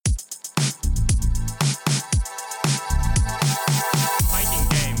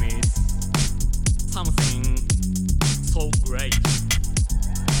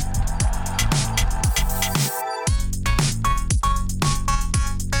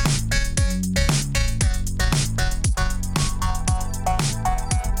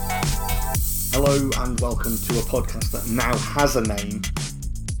Hello and welcome to a podcast that now has a name,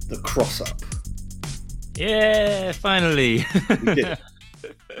 the Crossup. Yeah, finally. We did.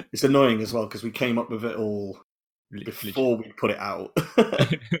 It's annoying as well because we came up with it all before we put it out,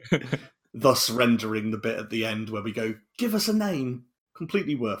 thus rendering the bit at the end where we go, give us a name,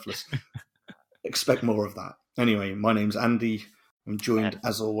 completely worthless. Expect more of that. Anyway, my name's Andy. I'm joined,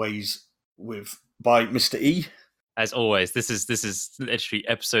 as always, by Mr. E. As always, this is literally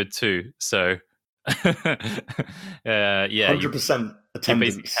episode 2, so yeah, 100%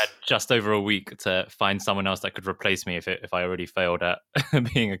 attendance. You basically had just over a week to find someone else that could replace me if I already failed at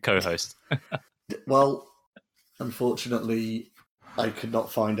being a co-host. Well, unfortunately, I could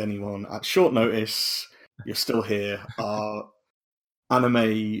not find anyone at short notice. You're still here, our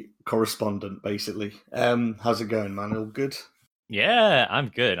anime correspondent, basically. How's it going, man? All good? Yeah, I'm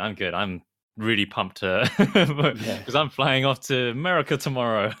good. I'm really pumped because I'm flying off to America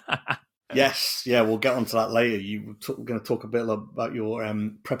tomorrow. Yes, yeah, we'll get onto that later. We're going to talk a bit about your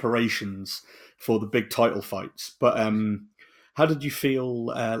preparations for the big title fights. But how did you feel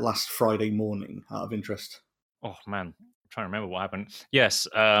last Friday morning, out of interest? Oh, man. I'm trying to remember what happened. Yes.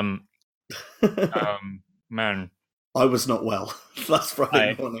 Man. I was not well last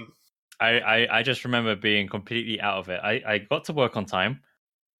Friday morning. I just remember being completely out of it. I got to work on time.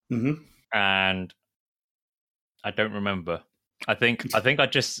 Mm-hmm. And I don't remember. I think I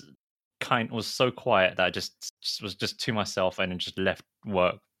just was so quiet that I just was to myself and just left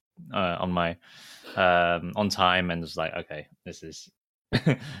work on my on time and was like, okay, this is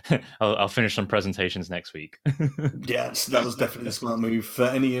I'll finish some presentations next week. Yes, that was definitely a smart move. For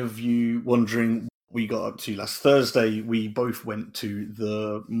any of you wondering what we got up to last Thursday, we both went to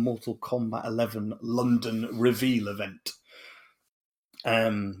the Mortal Kombat 11 London reveal event.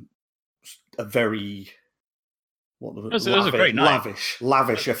 A very it was a great night.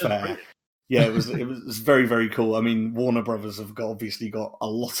 lavish affair. Yeah, it was very, very cool. I mean, Warner Brothers have obviously got a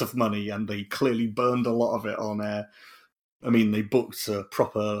lot of money, and they clearly burned a lot of it on air. I mean, they booked a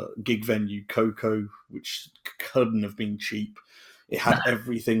proper gig venue, Coco, which couldn't have been cheap. It had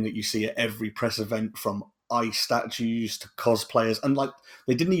everything that you see at every press event, from ice statues to cosplayers, and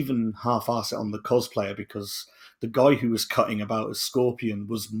they didn't even half-ass it on the cosplayer, because the guy who was cutting about as Scorpion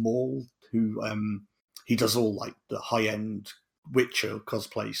was Maul, who he does all the high-end Witcher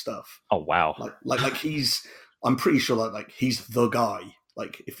cosplay stuff. Oh wow! He's, I'm pretty sure he's the guy.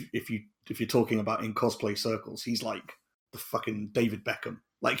 If you're talking about in cosplay circles, he's like the fucking David Beckham.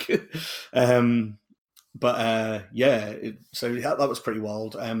 So that was pretty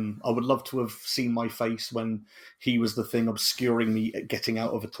wild. I would love to have seen my face when he was the thing obscuring me getting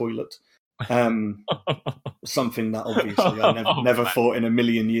out of a toilet. Something that obviously I never thought in a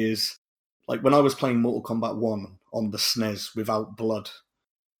million years. When I was playing Mortal Kombat 1 on the SNES without blood,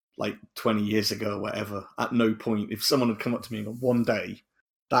 20 years ago or whatever, at no point, if someone had come up to me and gone, one day,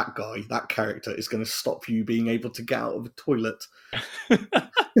 that guy, that character is going to stop you being able to get out of a toilet. I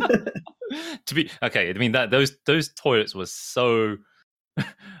mean, that those toilets were so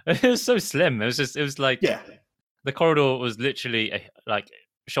it was so slim. It was like the corridor was literally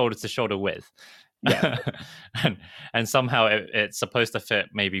shoulder to shoulder width. Yeah, and somehow it's supposed to fit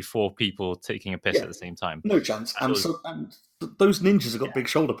maybe 4 people taking a piss at the same time. No chance. And those ninjas have got big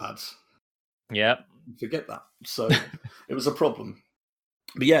shoulder pads. Yeah, forget that. So it was a problem.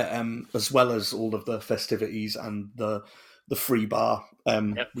 But as well as all of the festivities and the free bar,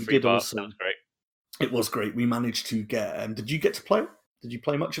 we did bar. Also. That was great. It was great. We managed to get. Did you get to play? Did you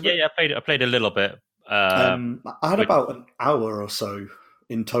play much of it? Yeah, I played a little bit. I had about an hour or so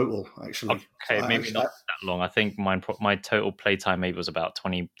in total, actually. Okay, maybe not that long. I think my total playtime maybe was about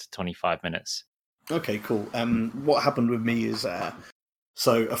 20 to 25 minutes. Okay, cool. What happened with me is,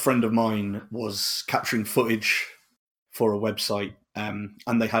 so a friend of mine was capturing footage for a website, and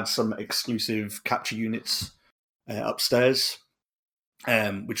they had some exclusive capture units upstairs,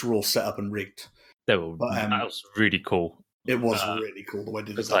 which were all set up and rigged. That was really cool. It was really cool the way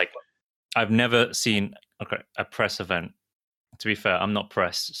they did it. I've never seen a press event. To be fair, I'm not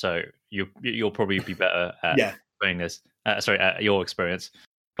press, so you'll probably be better at explaining this. At your experience.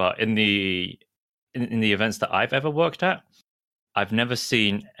 But in the events that I've ever worked at, I've never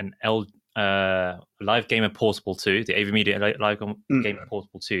seen an Live Gamer Portable 2, the AV Media Live Gamer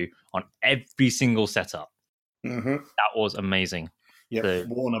Portable 2, on every single setup. Mm-hmm. That was amazing. Yeah, so,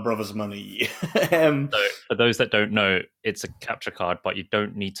 Warner Brothers money. So for those that don't know, it's a capture card, but you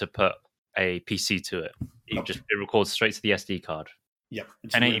don't need to put a PC to it. It records straight to the SD card. Yep.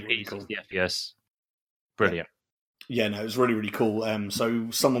 1080p, really cool. 60 FPS. Brilliant. Yeah, no, it was really, really cool. So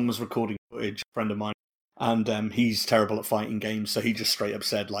someone was recording footage, a friend of mine, and he's terrible at fighting games, so he just straight up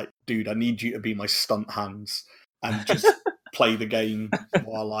said, like, dude, I need you to be my stunt hands and just play the game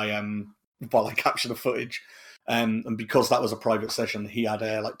while I capture the footage. And because that was a private session, he had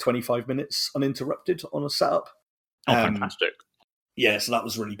like 25 minutes uninterrupted on a setup. Oh, fantastic. Yeah, so that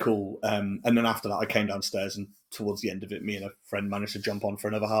was really cool. And then after that, I came downstairs, and towards the end of it, me and a friend managed to jump on for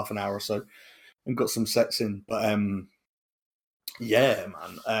another half an hour or so and got some sets in. But yeah,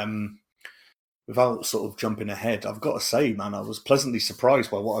 man, without sort of jumping ahead, I've got to say, man, I was pleasantly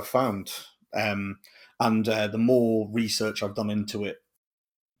surprised by what I found. And the more research I've done into it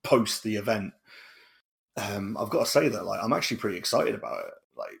post the event, I've got to say that, like, I'm actually pretty excited about it.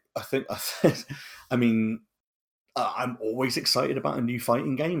 Like, I mean, I'm always excited about a new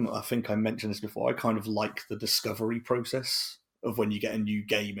fighting game. I think I mentioned this before. I kind of like the discovery process of when you get a new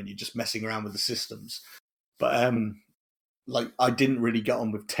game and you're just messing around with the systems. But like, I didn't really get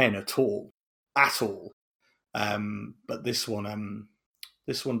on with 10 at all. But this one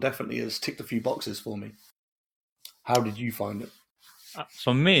definitely has ticked a few boxes for me. How did you find it?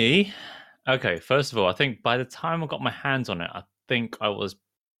 For me, okay, first of all, I think by the time I got my hands on it, I think I was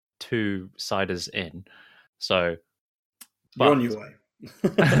 2 ciders in. So you're on your way.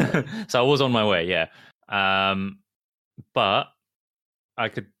 So I was on my way, yeah. But I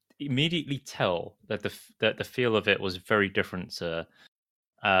could immediately tell that the feel of it was very different to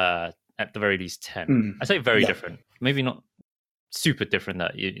at the very least 10. I say very different, maybe not super different,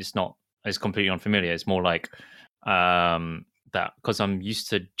 that it's completely unfamiliar. It's more like that because I'm used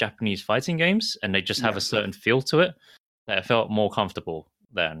to Japanese fighting games and they just have a certain feel to it that I felt more comfortable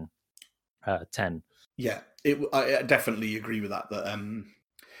than 10. Yeah, I definitely agree with that. That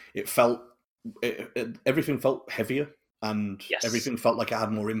it felt everything felt heavier, and everything felt like it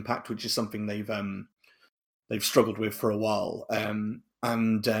had more impact, which is something they've struggled with for a while.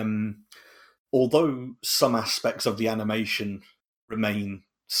 And although some aspects of the animation remain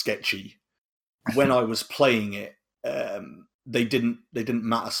sketchy, when I was playing it, they didn't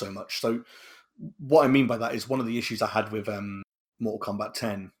matter so much. So what I mean by that is one of the issues I had with Mortal Kombat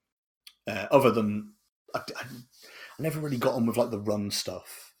 10, other than I never really got on with like the run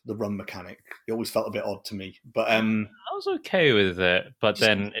stuff, the run mechanic. It always felt a bit odd to me. But I was okay with it, but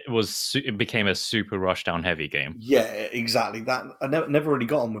then it became a super rush down heavy game. Yeah, exactly. That I never really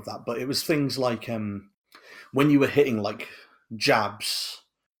got on with that. But it was things like when you were hitting like jabs,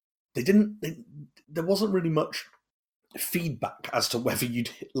 there wasn't really much feedback as to whether you'd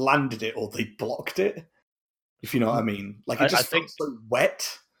landed it or they blocked it. If you know what I mean, like it just felt so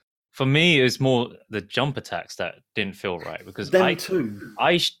wet. For me, it was more the jump attacks that didn't feel right, because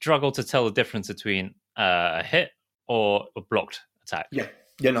I struggle to tell the difference between a hit or a blocked attack. Yeah,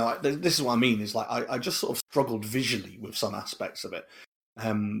 no, this is what I mean. Is like I just sort of struggled visually with some aspects of it,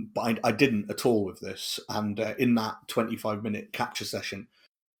 but I didn't at all with this. And in that 25-minute capture session,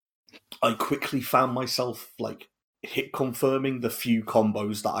 I quickly found myself like hit confirming the few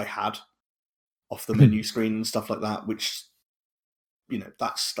combos that I had off the menu screen and stuff like that, which, you know,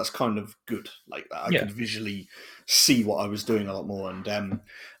 that's kind of good. Like that, I could visually see what I was doing a lot more, and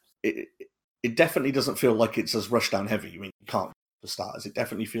it definitely doesn't feel like it's as rush down heavy. I mean, you can't, for starters. It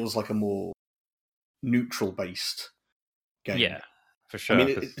definitely feels like a more neutral based game. Yeah, for sure. I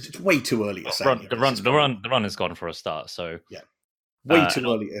mean, it's way too early to say. The run is gone for a start. So yeah, way too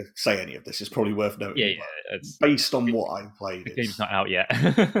early to say any of this. It's probably worth noting. Yeah, it's based on what I played. The game's not out yet.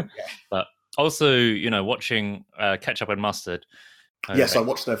 But also, you know, watching Ketchup and Mustard. Yes, I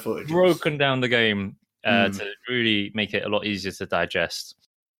watched their footage. Broken down the game to really make it a lot easier to digest.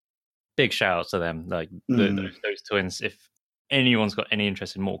 Big shout out to them. Like those twins. If anyone's got any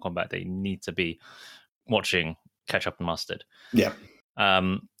interest in Mortal Kombat, they need to be watching Ketchup and Mustard. Yeah.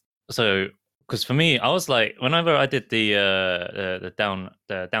 So, because for me, I was like, whenever I did the down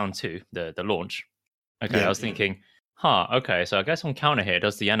 2, the launch. Okay, I was thinking, okay, so I guess on counter here it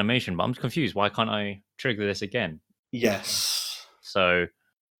does the animation, but I'm confused. Why can't I trigger this again? Yes. So,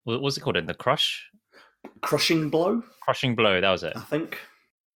 what's it called? In the Crushing blow. Crushing blow. That was it. I think.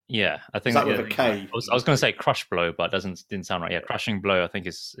 Yeah, I think that with a K. I was going to say crush blow, but didn't sound right. Yeah, crushing blow. I think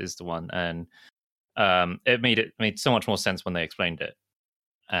is the one, and it made so much more sense when they explained it.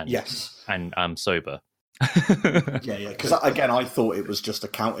 And yes, and I'm sober. yeah. Because again, I thought it was just a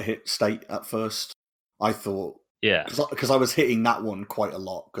counter hit state at first. I thought, because I was hitting that one quite a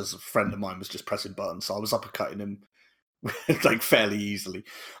lot because a friend of mine was just pressing buttons, so I was uppercutting him like fairly easily,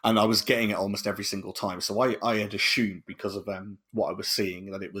 and I was getting it almost every single time. So I had assumed, because of what I was seeing,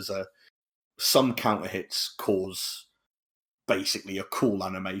 that it was some counter hits cause basically a cool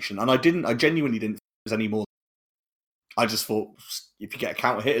animation, and I genuinely didn't think it was any more I just thought if you get a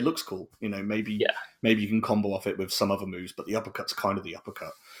counter hit, it looks cool. Maybe you can combo off it with some other moves, but the uppercut's kind of the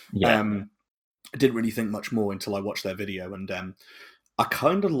uppercut. I didn't really think much more until I watched their video, and I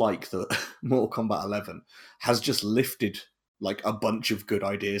kind of like that Mortal Kombat 11 has just lifted like a bunch of good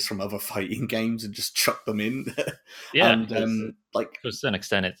ideas from other fighting games and just chucked them in. And like to a certain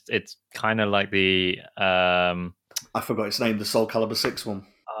extent, it's kind of like the I forgot its name, the Soul Calibur 6 one.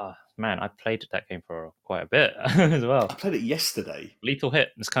 Oh man, I played that game for quite a bit as well. I played it yesterday. Lethal Hit.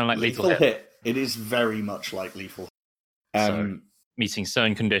 It's kind of like Lethal Hit. It is very much like Lethal Hit. So meeting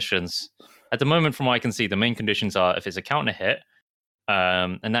certain conditions. At the moment, from what I can see, the main conditions are if it's a counter hit,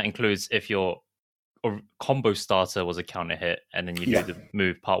 and that includes if your combo starter was a counter hit, and then you do the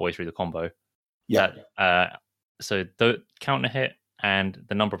move partway through the combo. So the counter hit and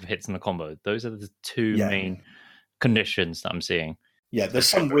the number of hits in the combo, those are the two main conditions that I'm seeing. Yeah, there's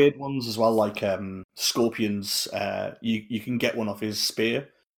some weird ones as well, like Scorpion's. You can get one off his spear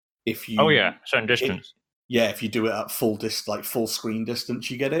if you. Oh yeah, certain distance. If you do it at full screen distance,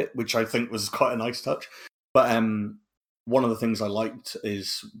 you get it, which I think was quite a nice touch. But one of the things I liked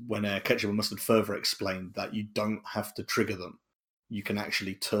is when Ketchup and Mustard further explained that you don't have to trigger them; you can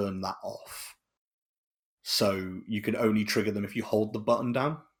actually turn that off. So you can only trigger them if you hold the button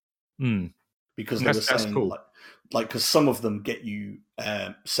down. Because they were saying, cool. Because some of them get you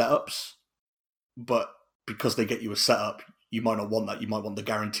setups, but because they get you a setup, you might not want that. You might want the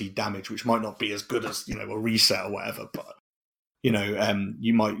guaranteed damage, which might not be as good as a reset or whatever. But you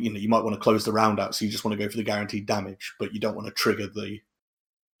might want to close the round out, so you just want to go for the guaranteed damage, but you don't want to trigger the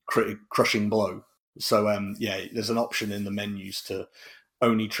crushing blow. So there's an option in the menus to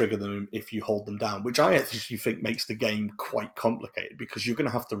only trigger them if you hold them down, which I actually think makes the game quite complicated because you're going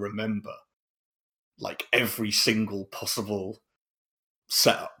to have to remember like every single possible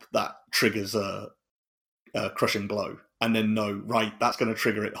setup that triggers a crushing blow, and then that's going to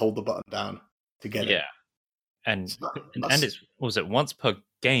trigger it. Hold the button down to get it. And it was it once per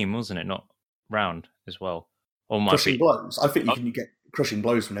game, wasn't it? Not round as well. Or crushing blows. I think you can get crushing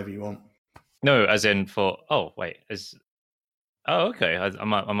blows whenever you want. No, as in for. Oh wait, okay.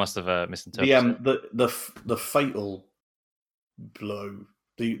 I must have misinterpreted. The fatal blow.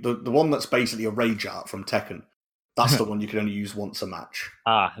 The one that's basically a rage art from Tekken. That's the one you can only use once a match.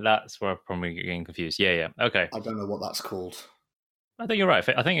 That's where I'm probably getting confused. Yeah. Okay. I don't know what that's called. I think you're right.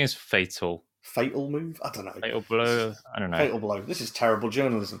 I think it's fatal. Fatal move? I don't know. Fatal blow? I don't know. Fatal blow. This is terrible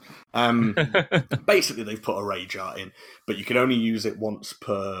journalism. Basically, they've put a rage art in, but you can only use it once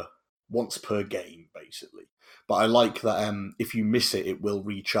per game, basically. But I like that if you miss it, it will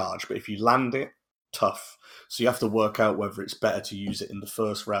recharge. But if you land it, tough. So you have to work out whether it's better to use it in the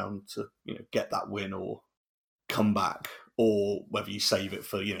first round to get that win or come back, or whether you save it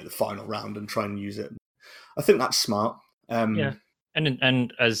for the final round and try and use it. I think that's smart. And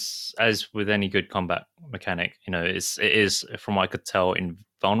as with any good combat mechanic, it is from what I could tell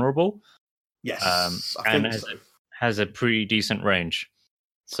invulnerable. Yes, and has a pretty decent range.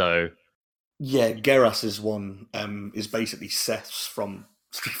 So yeah, Geras's one is basically Seth's from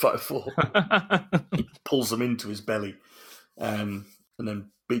Street Fighter 4. He pulls them into his belly and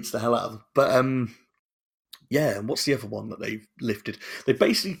then beats the hell out of them. But and what's the other one that they've lifted? They've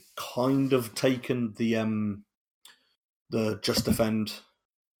basically kind of taken the Just Defend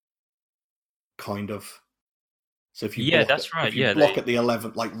kind of. So if you that's right. If you block at the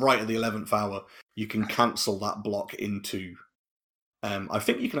 11th, like right at the 11th hour, you can cancel that block into. I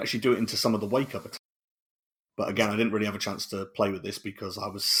think you can actually do it into some of the wake up attacks. But again, I didn't really have a chance to play with this because I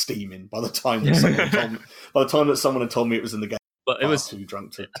was steaming by the time that someone had told me it was in the game. But it was too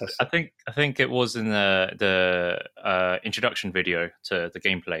drunk to test. I think it was in the introduction video to the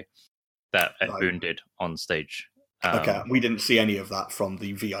gameplay that Ed Boon did on stage. Okay, we didn't see any of that from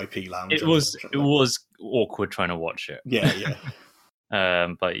the VIP lounge. It was awkward trying to watch it. Yeah.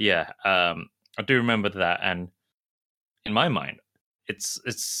 But I do remember that, and in my mind,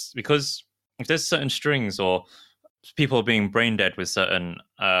 it's because if there's certain strings or people are being brain dead with certain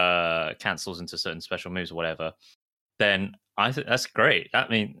cancels into certain special moves or whatever, then I think that's great. I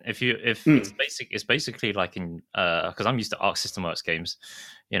mean, it's basically like in because I'm used to Arc System Works games,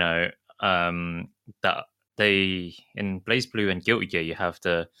 that they in Blaze Blue and Guilty Gear you have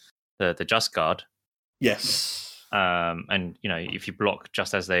the Just Guard. Yes. And if you block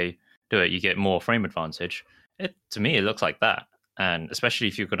just as they do it, you get more frame advantage. To me, it looks like that, and especially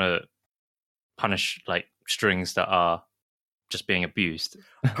if you're gonna punish like strings that are just being abused.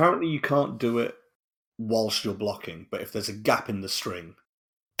 Apparently, you can't do it whilst you're blocking, but if there's a gap in the string,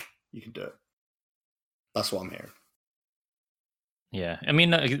 you can do it. That's what I'm hearing. Yeah, I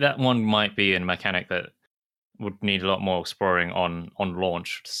mean that one might be a mechanic that would need a lot more exploring on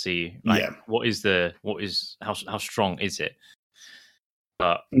launch to see like how strong is it.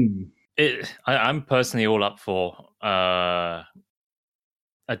 But I'm personally all up for a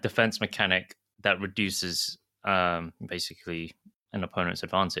defense mechanic that reduces basically an opponent's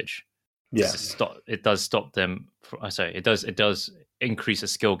advantage. Yeah, it does stop them. It does increase a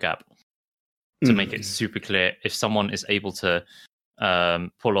skill gap to make it super clear if someone is able to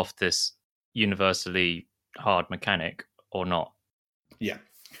pull off this universally hard mechanic or not. Yeah,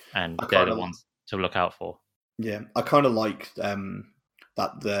 and they're the ones to look out for. Yeah, I kind of like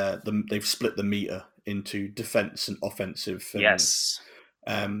that they've split the meter into defense and offensive. Yes,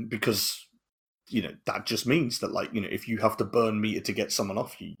 because that just means that if you have to burn meter to get someone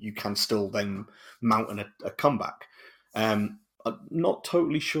off you, you can still then mount a comeback. I'm not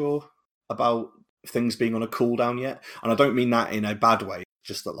totally sure about things being on a cooldown yet, and I don't mean that in a bad way.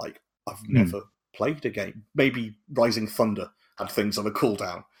 Just that I've never played a game. Maybe Rising Thunder had things on a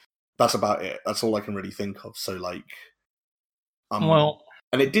cooldown. That's about it. That's all I can really think of. So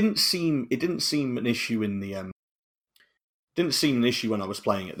and it didn't seem an issue in the didn't seem an issue when I was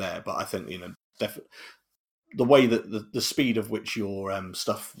playing it there. But I think the way that the speed of which your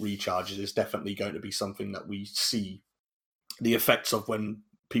stuff recharges is definitely going to be something that we see the effects of when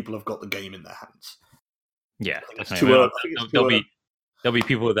people have got the game in their hands. Yeah, definitely. There'll be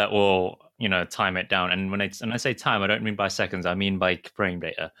people that will time it down, and when I say time, I don't mean by seconds. I mean by frame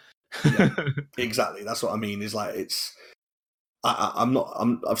data. Yeah, exactly. That's what I mean. Is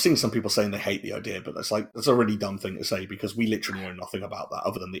I've seen some people saying they hate the idea, but that's a really dumb thing to say because we literally know nothing about that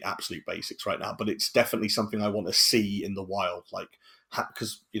other than the absolute basics right now. But it's definitely something I want to see in the wild,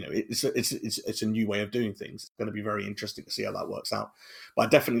 because it's a new way of doing things. It's going to be very interesting to see how that works out. But I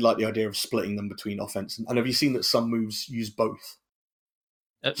definitely like the idea of splitting them between offense and have you seen that some moves use both?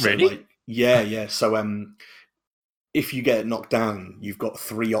 Really? Yeah. So if you get knocked down, you've got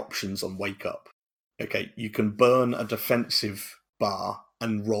 3 options on wake up. Okay, you can burn a defensive bar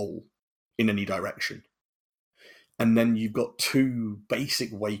and roll in any direction. And then you've got 2 basic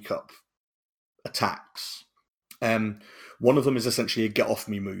wake up attacks. One of them is essentially a get off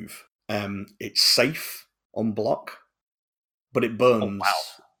me move. It's safe on block, but it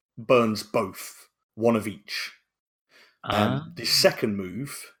burns both, one of each. The second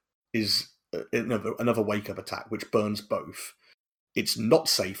move is another wake up attack, which burns both. It's not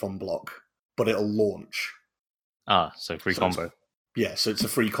safe on block, but it'll launch. So free combo. So it's a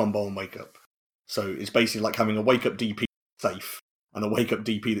free combo on wake up. So it's basically like having a wake up DP safe and a wake up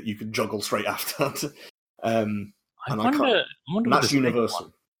DP that you can juggle straight after. That's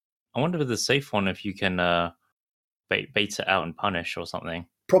universal. I wonder with the safe one if you can bait it out and punish or something.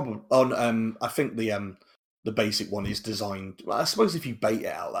 Probably on. I think the basic one is designed. Well, I suppose if you bait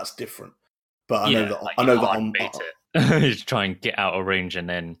it out, that's different. But I know that on bait it. You try and get out of range and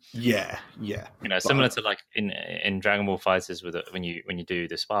then similar to like in Dragon Ball Fighters with when you do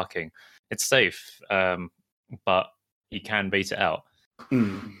the sparking, it's safe, but you can bait it out.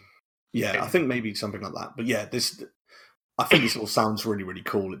 Yeah, I think maybe something like that. But yeah, I think this all sounds really, really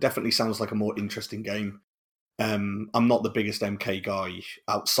cool. It definitely sounds like a more interesting game. I'm not the biggest MK guy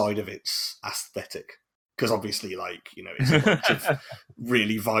outside of its aesthetic. Because obviously, it's a bunch of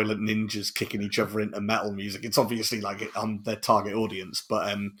really violent ninjas kicking each other into metal music. It's obviously I'm their target audience.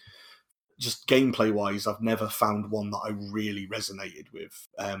 But just gameplay-wise, I've never found one that I really resonated with.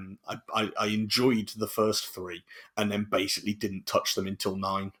 I enjoyed the first 3, and then basically didn't touch them until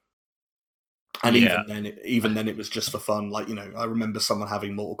 9. And even then, it was just for fun. I remember someone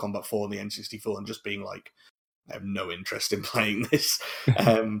having Mortal Kombat 4 on the N64 and just being like, I have no interest in playing this.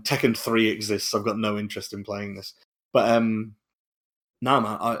 Tekken 3 exists. I've got no interest in playing this. But man,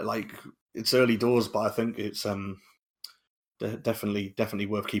 it's early doors, but I think it's definitely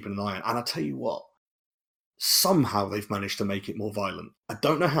worth keeping an eye on. And I tell you what, somehow they've managed to make it more violent. I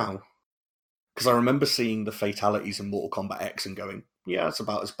don't know how, because I remember seeing the fatalities in Mortal Kombat X and going, yeah, it's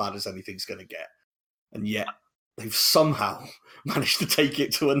about as bad as anything's going to get. And yet they've somehow managed to take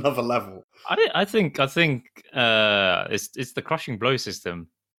it to another level. I think it's the crushing blow system.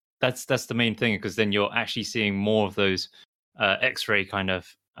 That's the main thing, because then you're actually seeing more of those X-ray kind of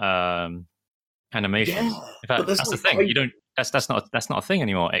animations. Yeah, in fact, that's the thing. You don't. That's not a thing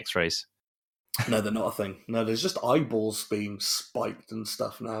anymore. X-rays. No, they're not a thing. No, there's just eyeballs being spiked and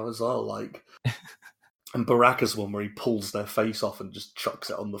stuff now as well. And Baraka's one where he pulls their face off and just chucks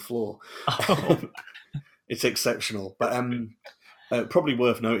it on the floor. Oh. It's exceptional, but probably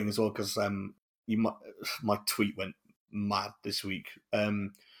worth noting as well, because my tweet went mad this week,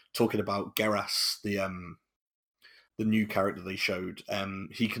 talking about Geras, the the new character they showed,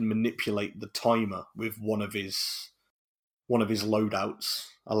 he can manipulate the timer with one of his loadouts.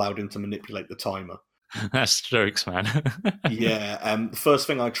 Allowed him to manipulate the timer. That's jokes, man. Yeah. The first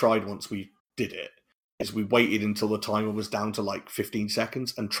thing I tried once we did it is we waited until the timer was down to like 15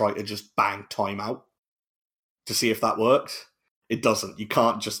 seconds and tried to just bang time out to see if that worked. It doesn't. You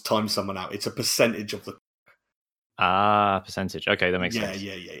can't just time someone out. It's a percentage of the... percentage. Okay, that makes sense.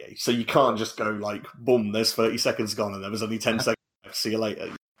 Yeah. So you can't just go like, boom, there's 30 seconds gone and there was only 10 seconds left. See you later.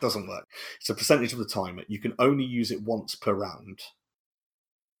 It doesn't work. It's a percentage of the timer. You can only use it once per round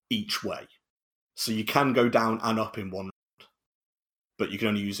each way. So you can go down and up in one round, but you can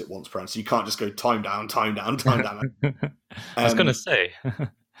only use it once per round. So you can't just go time down, time down, time down. I was going to say...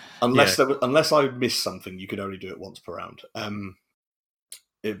 unless I missed something, you could only do it once per round.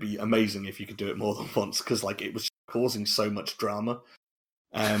 It'd be amazing if you could do it more than once, because like it was causing so much drama.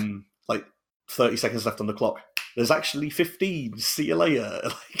 Like 30 seconds left on the clock. There's actually 15. See you later.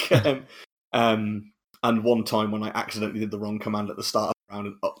 And one time when I accidentally did the wrong command at the start of the round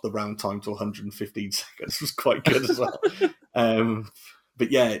and upped the round time to 115 seconds was quite good as well.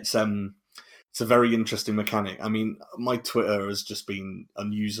 But yeah, it's a very interesting mechanic. I mean, my Twitter has just been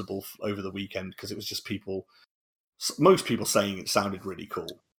unusable over the weekend because it was just most people saying it sounded really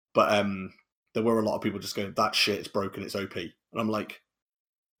cool. But there were a lot of people just going, that shit, it's broken, it's OP. And I'm like,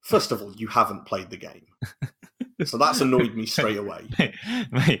 first of all, you haven't played the game. So that's annoyed me straight away.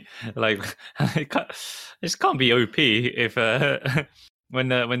 Mate, like, this can't be OP if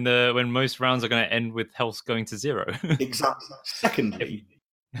when most rounds are going to end with health going to 0. Exactly. Secondly,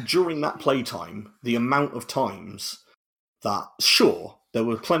 during that playtime, the amount of times that, sure, there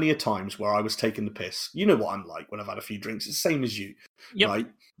were plenty of times where I was taking the piss. You know what I'm like when I've had a few drinks. It's the same as you, right?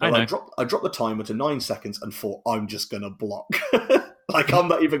 But I dropped the timer to 9 seconds and thought, I'm just going to block. Like, I'm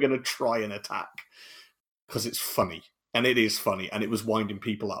not even going to try and attack because it's funny. And it is funny. And it was winding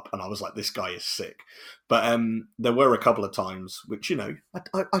people up. And I was like, this guy is sick. But there were a couple of times which, you know,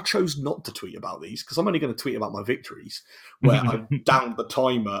 I chose not to tweet about these because I'm only going to tweet about my victories where I downed the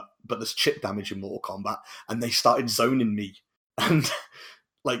timer, but there's chip damage in Mortal Kombat. And they started zoning me. And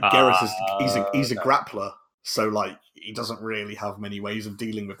like Gareth he's a grappler. So like he doesn't really have many ways of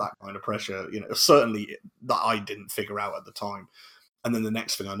dealing with that kind of pressure. You know, certainly that I didn't figure out at the time. And then the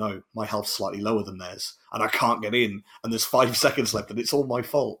next thing I know, my health's slightly lower than theirs, and I can't get in, and there's 5 seconds left, and it's all my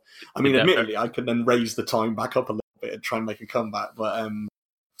fault. I mean, admittedly, I can then raise the time back up a little bit and try and make a comeback, but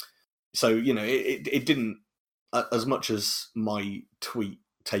so, you know, it didn't, as much as my tweet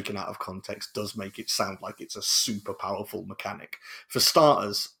taken out of context does make it sound like it's a super powerful mechanic. For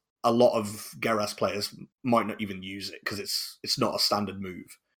starters, a lot of Geras players might not even use it, because it's not a standard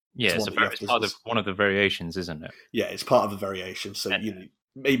move. Yeah, it's part of one of the variations, isn't it? Yeah, it's part of the variation. So, you know,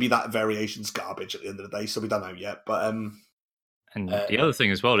 maybe that variation's garbage at the end of the day, so we don't know yet. But and the other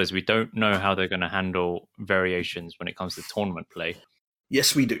thing as well is we don't know how they're going to handle variations when it comes to tournament play.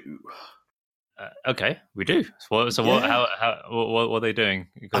 Yes, we do. Okay, we do. So what are they doing?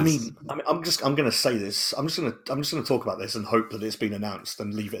 Because... I'm going to say this. I'm just going to talk about this and hope that it's been announced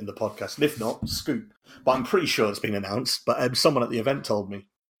and leave it in the podcast. And if not, scoop. But I'm pretty sure it's been announced. But someone at the event told me.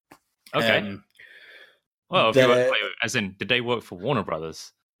 Okay. Well, as in, did they work for Warner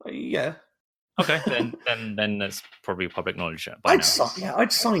Brothers? Yeah. Okay, then that's probably public knowledge. I'd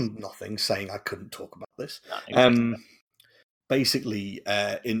signed nothing saying I couldn't talk about this. Basically,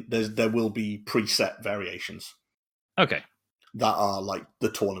 there will be preset variations. Okay. That are like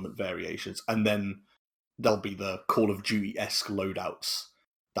the tournament variations, and then there'll be the Call of Duty-esque loadouts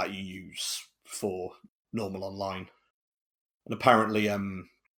that you use for normal online. And apparently,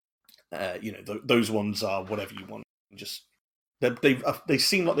 you know, those ones are whatever you want. Just they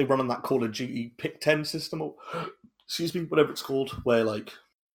seem like they run on that Call of Duty Pick 10 system, or excuse me, whatever it's called, where like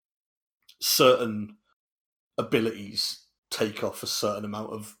certain abilities take off a certain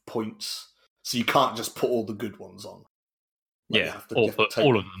amount of points, so you can't just put all the good ones on. Like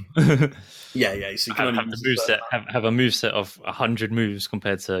all of them. yeah. So you can only have a moveset of 100 moves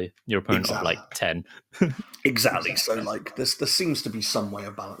compared to your opponent of like 10. Exactly. So like there seems to be some way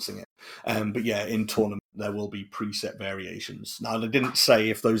of balancing it. But yeah, in tournament there will be preset variations. Now they didn't say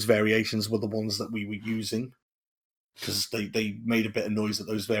if those variations were the ones that we were using, because they made a bit of noise that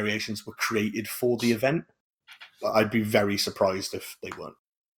those variations were created for the event. But I'd be very surprised if they weren't.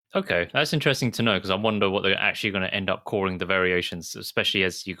 Okay, that's interesting to know, because I wonder what they're actually going to end up calling the variations, especially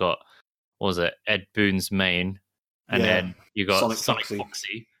as you got, what was it, Ed Boon's main, and then you got Sonic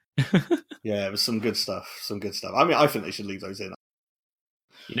Foxy. Yeah, it was some good stuff. I mean, I think they should leave those in.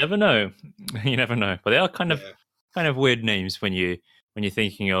 You never know, but they are kind of weird names when you're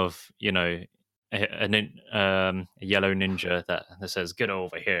thinking of, you know, a yellow ninja that says "Get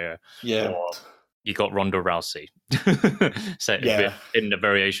over here," or you got Ronda Rousey, so in the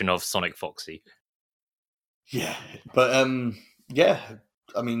variation of Sonic Foxy. Yeah, but yeah,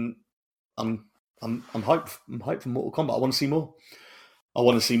 I mean, I'm hyped. I'm hyped for Mortal Kombat. I want to see more. I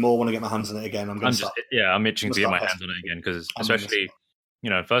want to get my hands on it again. I'm itching to get my hands on it again because especially,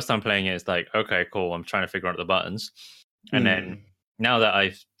 first time playing it, it's like, okay, cool. I'm trying to figure out the buttons, and then now that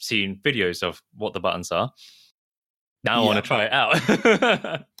I've seen videos of what the buttons are, now I want to try it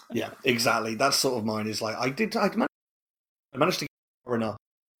out. Yeah, exactly. That's sort of mine. Is like I managed to get far enough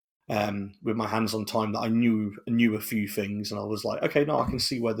with my hands on time that I knew a few things, and I was like, okay, no, I can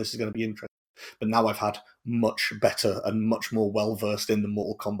see where this is going to be interesting. But now I've had much better and much more well-versed in the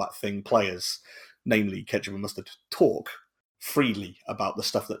Mortal Kombat thing players, namely Ketchup and Mustard, talk freely about the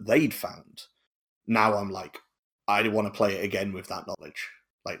stuff that they'd found. Now I'm like, I want to play it again with that knowledge.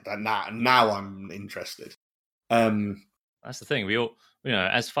 Like that now I'm interested. That's the thing. We all,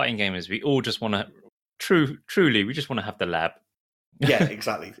 as fighting gamers, we all just want to, truly, we just want to have the lab. Yeah,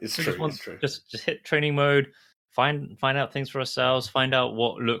 exactly. It's true. It's true. Just hit training mode, find out things for ourselves, find out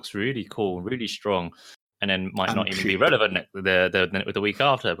what looks really cool, really strong, and then might not even be relevant the week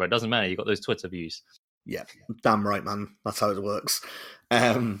after. But it doesn't matter. You got those Twitter views. Yeah, damn right, man. That's how it works.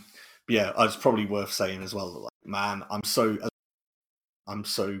 Yeah, it's probably worth saying as well. Like, man, I'm so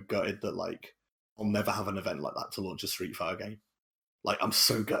gutted that like I'll never have an event like that to launch a Street Fighter game. Like, I'm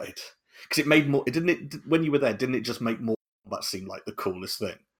so gutted because it made more. When you were there? Didn't it just make more? That seemed like the coolest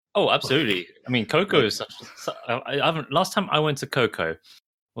thing. Oh, absolutely. I mean, Coco is such. I haven't. Last time I went to Coco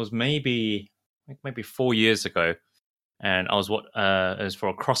was maybe 4 years ago, and it was for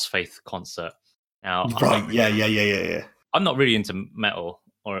a Crossfaith concert. Now, right? Yeah. I'm not really into metal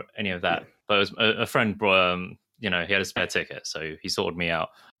or any of that, but it was a friend brought. He had a spare ticket, so he sorted me out.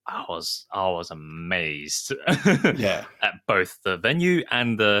 I was amazed at both the venue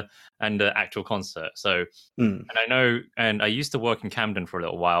and the actual concert. So, and I know, and I used to work in Camden for a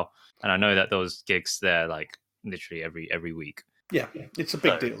little while, and I know that those gigs there, like literally every week. Yeah, it's a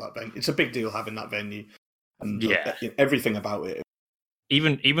big deal, that venue. It's a big deal having that venue, and everything about it.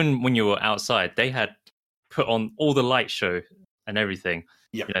 Even when you were outside, they had put on all the light show and everything.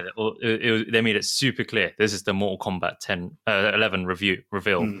 Yeah, they made it super clear. This is the Mortal Kombat 11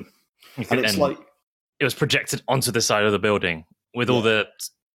 reveal, and it's like it was projected onto the side of the building with all the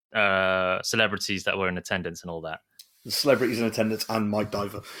celebrities that were in attendance and all that. The celebrities in attendance and Mike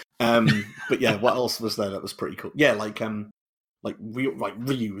Diver. But yeah, what else was there that was pretty cool? Yeah, like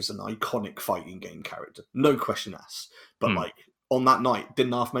Ryu is an iconic fighting game character, no question asked. But like on that night,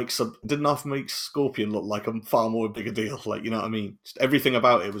 didn't half make Scorpion look like a far more bigger deal? Like, you know what I mean? Just everything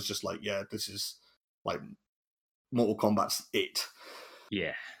about it was just like, yeah, this is like Mortal Kombat's it.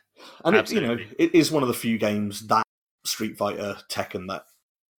 Yeah, and it is one of the few games that Street Fighter, Tekken, that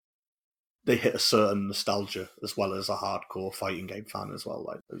they hit a certain nostalgia as well as a hardcore fighting game fan as well.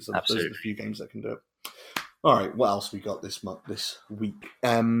 Like those are the few games that can do it. All right, what else we got this week?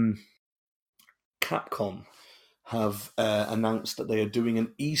 Capcom have announced that they are doing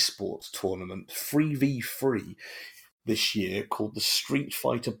an esports tournament 3v3 this year called the Street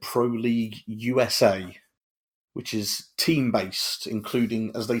Fighter Pro League USA, which is team-based,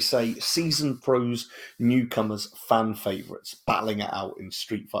 including, as they say, seasoned pros, newcomers, fan favourites, battling it out in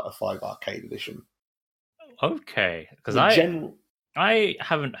Street Fighter V Arcade Edition. Okay, because I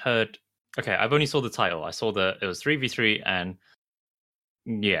haven't heard... Okay, I've only saw the title. I saw it was 3v3, and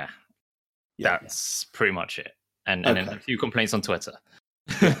that's pretty much it. And then a few complaints on Twitter.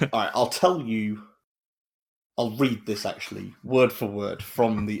 All right, I'll read this actually, word for word,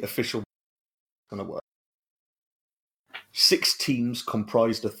 from the official. 6 teams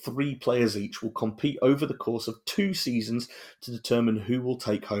comprised of 3 players each will compete over the course of 2 seasons to determine who will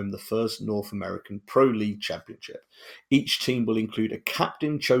take home the first North American Pro League Championship. Each team will include a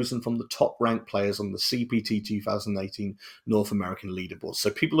captain chosen from the top-ranked players on the CPT 2018 North American leaderboard.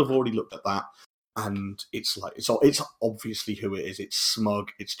 So people have already looked at that, and it's obviously who it is. It's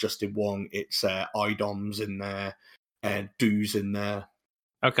Smug, it's Justin Wong, it's IDOMs in there, Do's in there.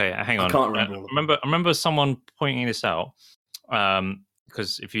 Okay, hang on. I can't remember all of them. I remember someone pointing this out,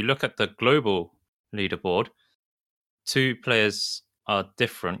 because if you look at the global leaderboard, 2 players are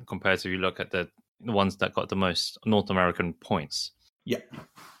different compared to if you look at the ones that got the most North American points. Yeah.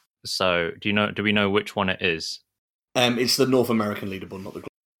 So do we know which one it is? It's the North American leaderboard, not the global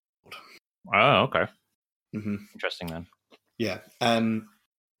leaderboard. Oh, okay. Mm-hmm. Interesting then. Yeah.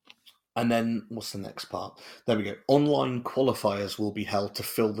 And then, what's the next part? There we go. Online qualifiers will be held to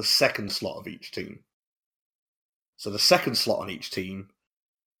fill the second slot of each team. So the second slot on each team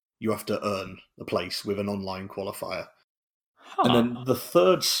you have to earn a place with an online qualifier. Huh. And then the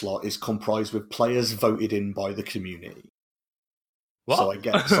third slot is comprised with players voted in by the community. What?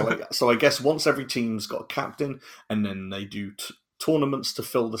 So I guess once every team's got a captain, and then they do tournaments to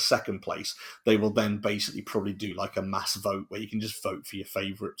fill the second place, they will then basically probably do like a mass vote where you can just vote for your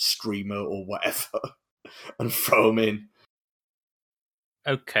favourite streamer or whatever and throw them in.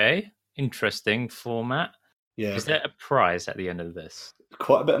 Okay, interesting format. Yeah. Is there a prize at the end of this?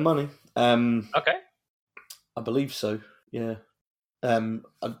 Quite a bit of money. Okay. I believe so, yeah.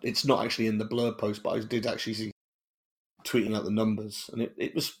 It's not actually in the blurb post, but I did actually see tweeting out the numbers, and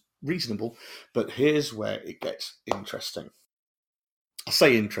it was reasonable. But here's where it gets interesting. I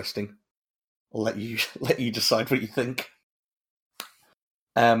say interesting. I'll let you decide what you think.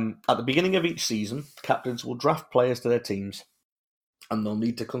 At the beginning of each season, captains will draft players to their teams, and they'll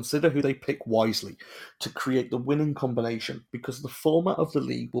need to consider who they pick wisely to create the winning combination, because the format of the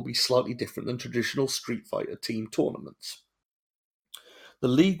league will be slightly different than traditional Street Fighter team tournaments. The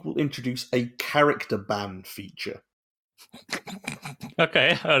league will introduce a character ban feature.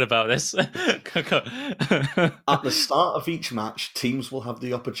 Okay, I heard about this. At the start of each match, teams will have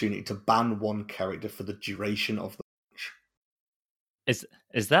the opportunity to ban one character for the duration of the match.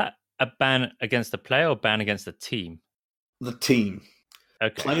 Is that a ban against the player or ban against the team? The team.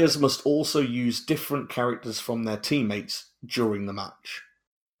 Okay. Players must also use different characters from their teammates during the match.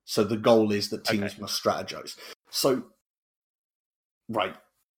 So the goal is that teams must strategize. So, right.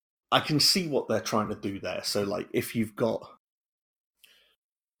 I can see what they're trying to do there. So, like, if you've got...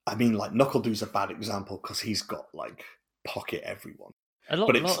 I mean, like, NuckleDu's a bad example because he's got, like, pocket everyone.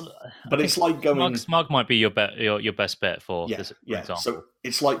 But it's like going... Smug might be your best bet for this, for example. So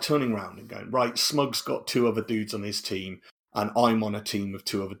it's like turning around and going, right, Smug's got 2 other dudes on his team, and I'm on a team of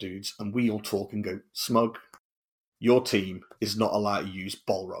 2 other dudes, and we all talk and go, Smug, your team is not allowed to use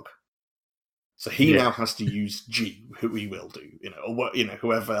Balrog. So he now has to use G, who he will do, or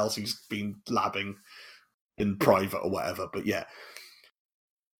whoever else he's been labbing in private or whatever. But yeah,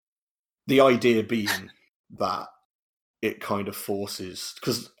 the idea being that it kind of forces,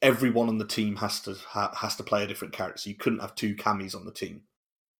 because everyone on the team has to play a different character. So you couldn't have 2 camis on the team.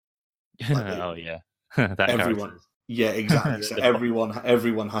 Oh yeah, that everyone. Yeah, exactly. So everyone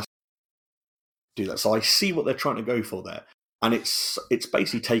has to do that. So I see what they're trying to go for there. And it's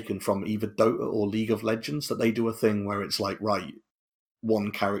basically taken from either Dota or League of Legends, that they do a thing where it's like, right, one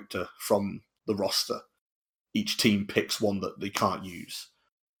character from the roster, each team picks one that they can't use.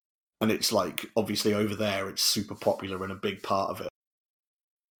 And it's like, obviously over there, it's super popular and a big part of it.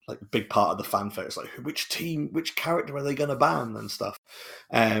 Like, a big part of the fanfare. It's like, which character are they going to ban and stuff?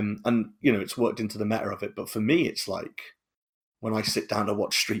 And, it's worked into the meta of it. But for me, it's like, when I sit down to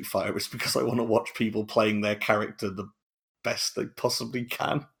watch Street Fighter, it's because I want to watch people playing their character the best they possibly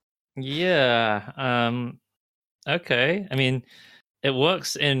can. Yeah. Okay. I mean, it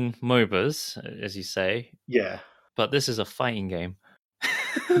works in MOBAs, as you say. Yeah. But this is a fighting game.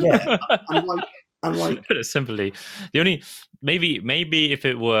 Yeah. I'm like put it simply. The only maybe if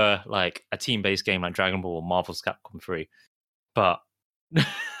it were like a team-based game like Dragon Ball or Marvel's Capcom 3, but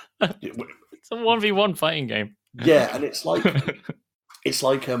it's a 1v1 fighting game. Yeah, and it's like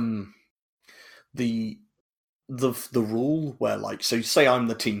the rule where, like, so say I'm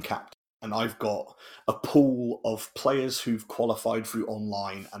the team captain and I've got a pool of players who've qualified through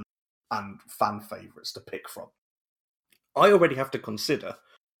online and fan favourites to pick from. I already have to consider,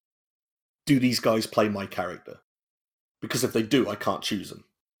 do these guys play my character? Because if they do, I can't choose them.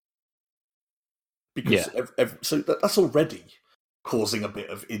 Because so that's already causing a bit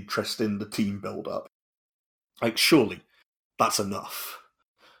of interest in the team build-up. Like, surely that's enough.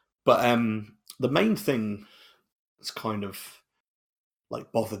 But the main thing that's kind of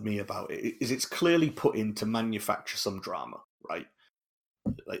like bothered me about it is it's clearly put in to manufacture some drama, right?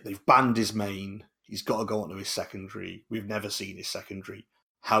 Like, they've banned his main, he's got to go onto his secondary, we've never seen his secondary,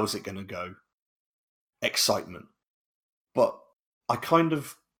 how's it going to go? Excitement. But I kind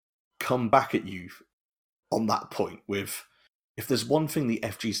of come back at you on that point with, if there's one thing the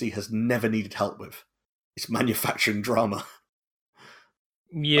FGC has never needed help with, it's manufacturing drama.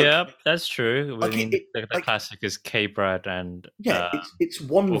 Yeah, that's true. I mean, the classic is K-Brad and it's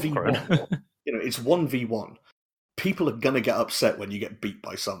 1v1. It's 1v1. People are gonna get upset when you get beat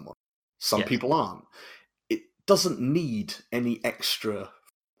by someone. Some people aren't. It doesn't need any extra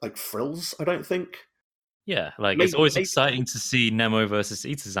frills, I don't think. Yeah, it's always exciting to see Nemo versus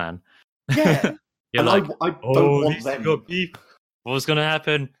Itazan. Yeah, You're I don't want them. What was gonna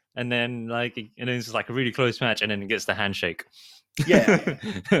happen? And then it's just a really close match, and then it gets the handshake. Yeah,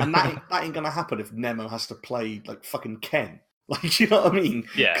 and that ain't gonna happen if Nemo has to play fucking Ken. Like, you know what I mean?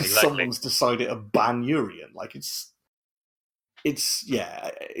 Yeah, because exactly. someone's decided to ban Urien. Like, it's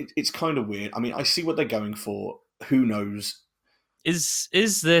kind of weird. I mean, I see what they're going for. Who knows? Is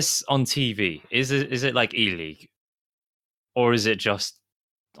this on TV? Is it like E-League, or is it just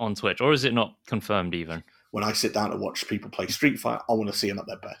on Twitch, or is it not confirmed even? When I sit down to watch people play Street Fighter, I want to see them at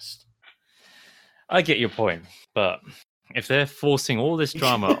their best. I get your point, but if they're forcing all this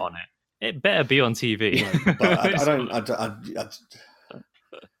drama on it better be on TV. Yeah, but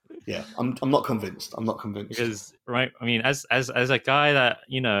yeah, I'm not convinced. I'm not convinced because, right? I mean, as a guy that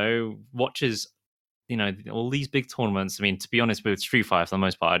watches, all these big tournaments. I mean, to be honest, with Street Fighter, for the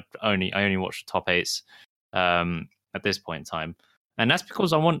most part, I only watch the top 8s at this point in time, and that's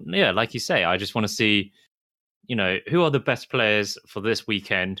because I want, like you say, I just want to see, who are the best players for this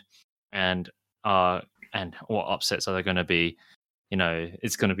weekend, and what upsets are there going to be.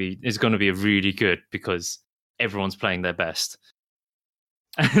 It's going to be really good because everyone's playing their best.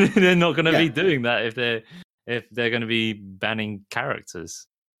 They're not going to be doing that if they're going to be banning characters.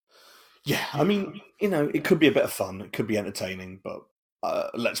 Yeah, I mean, it could be a bit of fun. It could be entertaining, but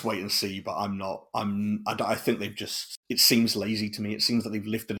let's wait and see. But I think they've just. It seems lazy to me. It seems that they've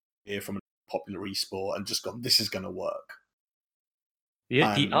lifted an idea from a popular esport and just gone, this is going to work.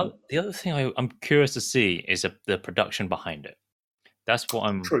 Yeah, the other thing I'm curious to see is the production behind it. That's what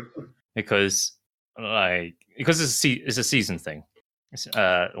I'm. True. Because it's a season thing.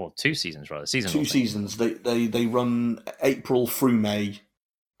 Or 2 seasons rather. Two seasons. They run April through May,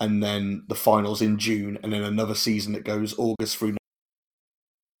 and then the finals in June, and then another season that goes August through.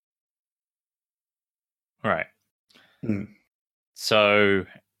 Right. So,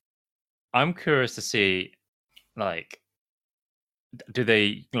 I'm curious to see, like, do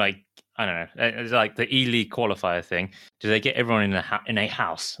they, like, I don't know, it's like the E-League qualifier thing. Do they get everyone in a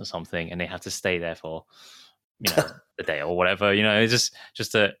house or something, and they have to stay there for, the day or whatever? It's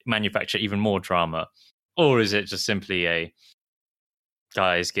just to manufacture even more drama, or is it just simply a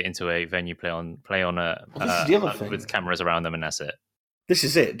guys get into a venue, play on with cameras around them, and that's it? This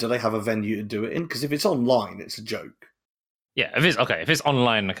is it. Do they have a venue to do it in? Because if it's online, it's a joke. Yeah, if it's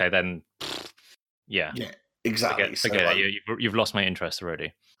online, okay, then yeah, exactly. You've lost my interest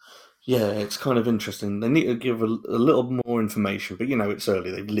already. Yeah, it's kind of interesting. They need to give a little more information, but it's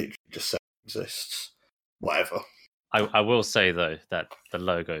early. They've literally just said it exists. Whatever. I will say though that the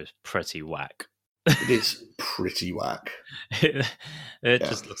logo is pretty whack. It is pretty whack. It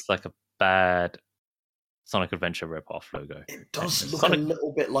just looks like a bad Sonic Adventure rip-off logo. It does look a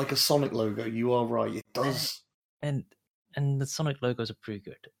little bit like a Sonic logo. You are right. It does. And the Sonic logos are pretty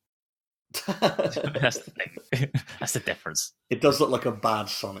good. That's the thing. That's the difference. It does look like a bad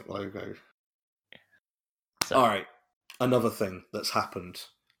Sonic logo. So, all right. Another thing that's happened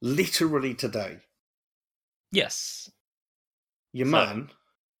literally today. Yes. Your man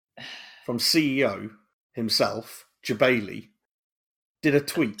from CEO himself, Jebailey, did a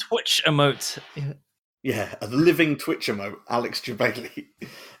tweet. Twitch emote. Yeah, a living Twitch emote, Alex Jebailey.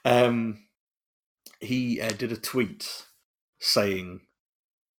 He did a tweet saying,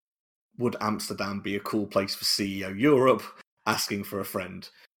 would Amsterdam be a cool place for CEO Europe? Asking for a friend.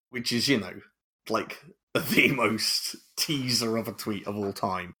 Which is, like the most teaser of a tweet of all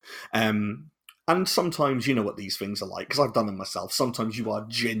time. And sometimes you know what these things are like, because I've done them myself. Sometimes you are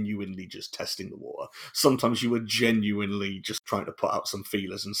genuinely just testing the water. Sometimes you are genuinely just trying to put out some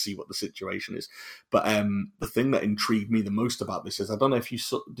feelers and see what the situation is. But the thing that intrigued me the most about this is, I don't know if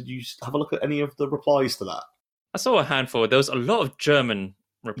did you have a look at any of the replies to that? I saw a handful. There was a lot of German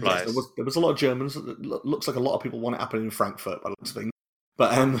replies. Yes, there was a lot of Germans. It looks like a lot of people want it happening in Frankfurt by the looks of things.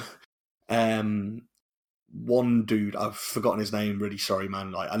 But one dude, I've forgotten his name, really sorry,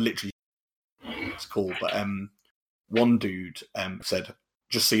 man. Like, I literally, it's cool. But one dude said,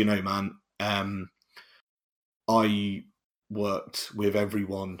 just so you know, man, I worked with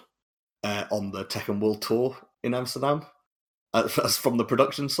everyone on the Tekken World Tour in Amsterdam from the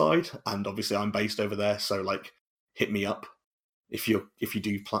production side, and obviously I'm based over there, so like, hit me up if you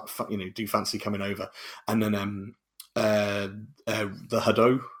do fancy coming over. And then the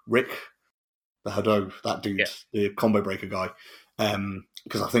Hado, Rick, that dude, the combo breaker guy,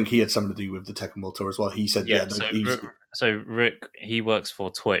 because I think he had something to do with the Tekken World Tour as well. He said, so Rick, he works for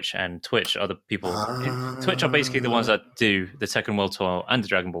Twitch, and Twitch are the people. Twitch are basically the ones that do the Tekken World Tour and the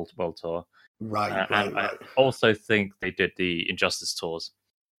Dragon Ball World Tour. Right. I also think they did the Injustice tours.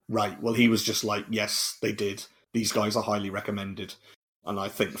 Right. Well, he was just like, yes, they did. These guys are highly recommended. And I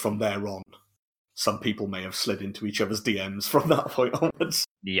think from there on, some people may have slid into each other's DMs from that point onwards.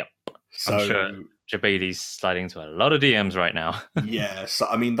 Yep. So, I'm sure Jebailey's sliding into a lot of DMs right now. Yeah. So,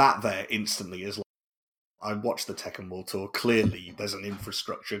 I mean, that there instantly is like, I watched the Tekken World Tour. Clearly, there's an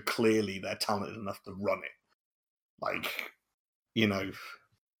infrastructure. Clearly, they're talented enough to run it. Like, you know,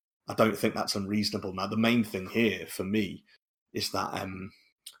 I don't think that's unreasonable. Now, the main thing here for me is that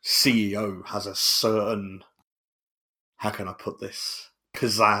CEO has a certain, how can I put this,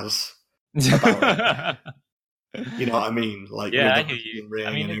 pizzazz about it. You know what I mean? Like, yeah, with I the hear you. ring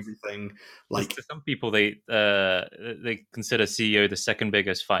I mean, and everything. Like, to some people, they consider CEO the second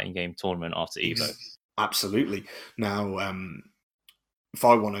biggest fighting game tournament after Evo. Absolutely. Now, if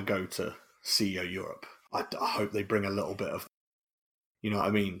I want to go to CEO Europe, I hope they bring a little bit of, you know what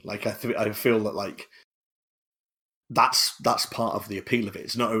I mean? Like, I feel that, like, that's part of the appeal of it.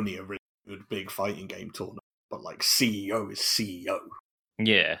 It's not only a really good big fighting game tournament, but like CEO is CEO.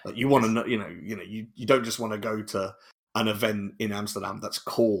 Yeah, like you want to know, you don't just want to go to an event in Amsterdam that's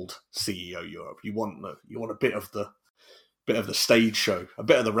called CEO Europe. You want a bit of the stage show, a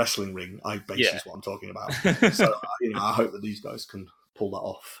bit of the wrestling ring. Is what I'm talking about. So I hope that these guys can pull that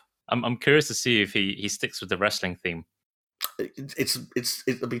off. I'm curious to see if he sticks with the wrestling theme.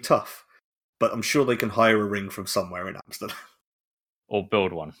 It'll be tough, but I'm sure they can hire a ring from somewhere in Amsterdam or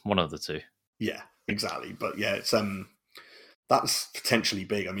build one of the two. Yeah, exactly. But yeah, it's that's potentially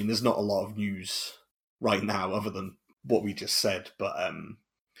big. I mean, there's not a lot of news right now other than what we just said, but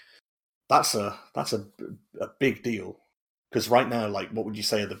that's a big deal because right now, like, what would you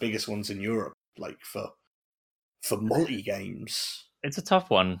say are the biggest ones in Europe, like for multi games? It's a tough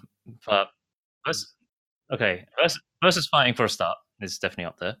one, but versus fighting for a start is definitely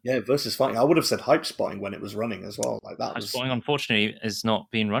up there. Yeah, versus fighting. I would have said hype spotting when it was running as well. Like that hype spotting, unfortunately, has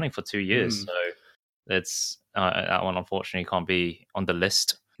not been running for 2 years, so it's that one unfortunately can't be on the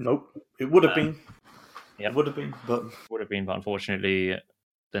list. Nope, it would have been. Yeah, it would have been, but unfortunately,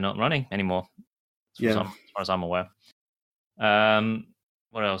 they're not running anymore. As far as I'm aware.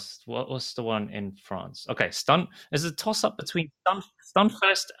 What else? What was the one in France? Okay, There's a toss up between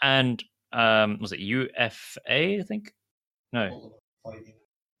Stunfest and was it UFA? I think no.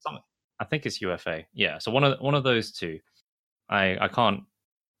 I think it's UFA. Yeah, so one of those two. I can't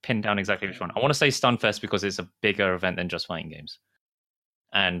pin down exactly which one. I want to say Stunfest because it's a bigger event than just fighting games,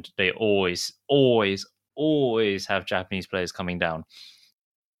 and they always have Japanese players coming down.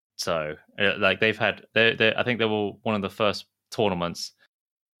 So like they've had, I think they were one of the first tournaments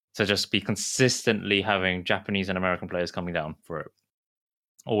to just be consistently having Japanese and American players coming down for it.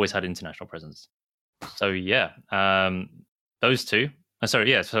 Always had international presence. So yeah, those two. So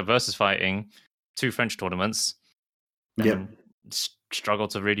versus fighting, 2 French tournaments. Yeah. Struggle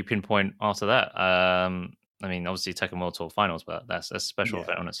to really pinpoint after that. I mean, obviously Tekken World Tour Finals, but that's a special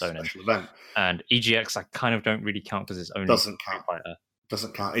event on its own. Event. And EGX, I kind of don't really count because it's only Doesn't count.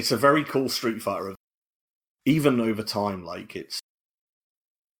 Doesn't count. It's a very cool Street Fighter event. Even over time, like it's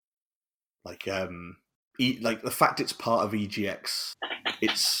like like the fact it's part of EGX,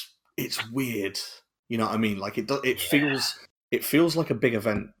 it's weird. You know what I mean? Like it feels like a big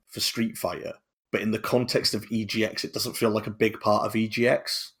event for Street Fighter, but in the context of EGX, it doesn't feel like a big part of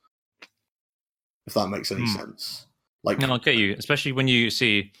EGX. If that makes any sense. Like, no, I'll get you, especially when you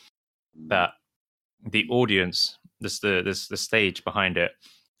see that the audience, the stage behind it,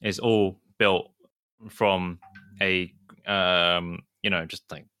 is all built from a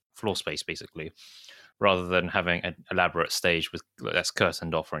just like floor space basically, rather than having an elaborate stage that's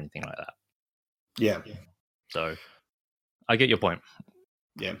curtained off or anything like that. Yeah. So I get your point.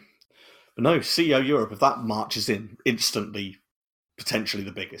 Yeah. But no, CEO Europe, if that marches in instantly, potentially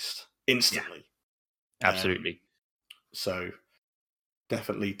the biggest. Instantly. Yeah. Absolutely. So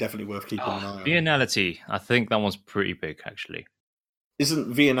definitely worth keeping an eye on. Viennality, I think that one's pretty big actually.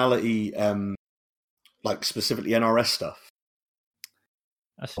 Isn't Viennality like specifically NRS stuff?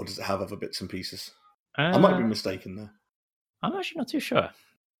 Or does it have other bits and pieces? I might be mistaken there. I'm actually not too sure.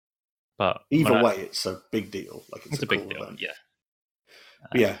 But either way, it's a big deal. Like it's a big cool deal, event. yeah.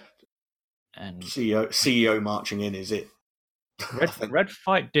 Yeah. And CEO marching in is it? Red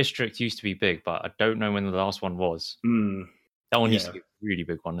Fight District used to be big, but I don't know when the last one was. That one used to be a really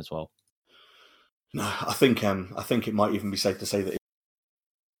big one as well. No, I think it might even be safe to say that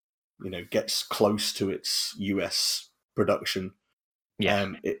it gets close to its US production.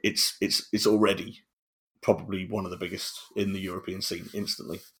 Yeah, it's already probably one of the biggest in the European scene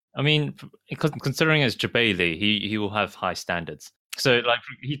instantly. I mean, considering it's Jebailey, he will have high standards. So like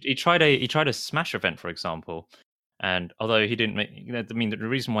he tried a Smash event, for example, and although he didn't make, I mean, the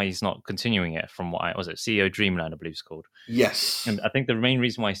reason why he's not continuing it, from what was it, CEO Dreamland, I believe it's called. Yes, and I think the main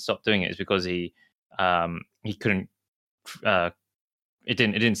reason why he stopped doing it is because he couldn't. It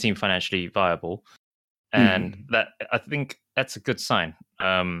didn't seem financially viable, and that I think that's a good sign.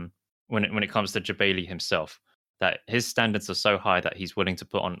 when it comes to Jebailey himself, that his standards are so high that he's willing to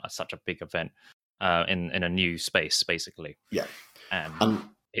put on such a big event in a new space, basically. Yeah, and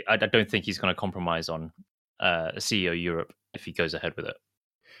I don't think he's going to compromise on CEO Europe if he goes ahead with it.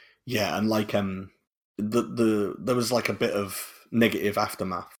 Yeah, and like there was like a bit of negative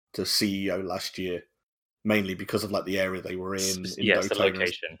aftermath to CEO last year, mainly because of like the area they were in yes, the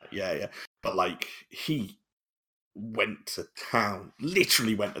location. Yeah. But like he went to town,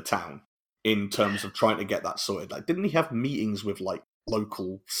 literally went to town in terms of trying to get that sorted. Like, didn't he have meetings with like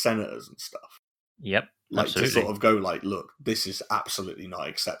local senators and stuff? Yep, like absolutely. To sort of go like, look, this is absolutely not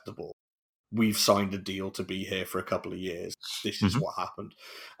acceptable. We've signed a deal to be here for a couple of years. This is what happened.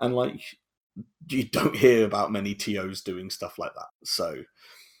 And like, you don't hear about many TOs doing stuff like that. So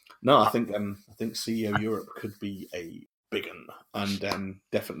no, I think CEO Europe could be a big one, and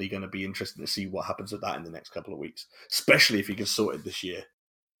definitely going to be interesting to see what happens with that in the next couple of weeks, especially if he gets sorted this year.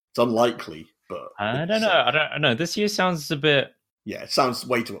 It's unlikely, but I don't know. I don't know. This year sounds a bit. Yeah, it sounds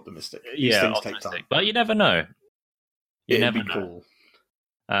way too optimistic. These things take time, but you never know. It'd be cool.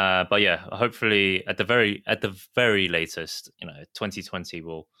 But yeah, hopefully at the very latest, 2020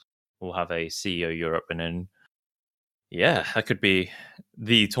 we'll have a CEO Europe, and then that could be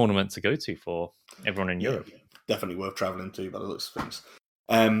the tournament to go to for everyone in Europe. Definitely worth traveling to by the looks of things.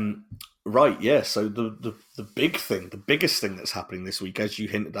 Right, yeah. So the big thing, the biggest thing that's happening this week, as you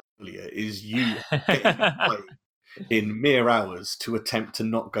hinted at earlier, is you getting played in mere hours to attempt to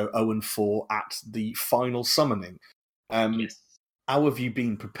not go 0-4 at the final summoning. Yes. How have you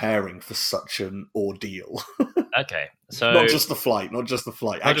been preparing for such an ordeal? Okay, so not just the flight,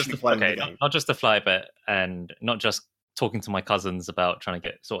 actually playing the game. Not just the flight, and not just talking to my cousins about trying to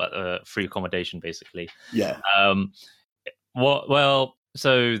get sort of free accommodation, basically. Yeah.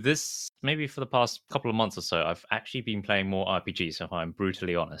 So this, maybe for the past couple of months or so, I've actually been playing more RPGs, if I'm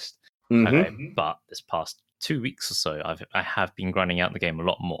brutally honest. Okay, but this past 2 weeks or so, I have been grinding out the game a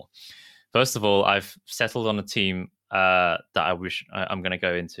lot more. First of all, I've settled on a team that I wish I'm going to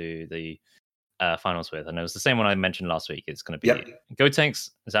go into the finals with, and it was the same one I mentioned last week. It's going to be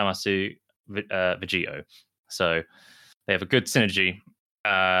Gotenks, Zamasu, Vegito. So they have a good synergy,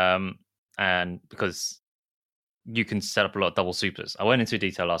 and because you can set up a lot of double supers. I went into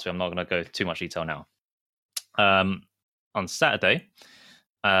detail last week. I'm not going to go too much detail now. On Saturday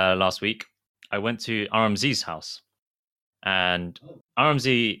last week, I went to RMZ's house, and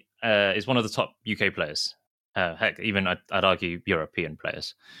RMZ is one of the top UK players. Heck, even I'd argue European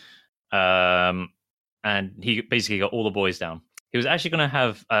players. And he basically got all the boys down. He was actually going to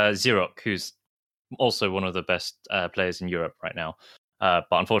have Xerox, who's also one of the best players in Europe right now. But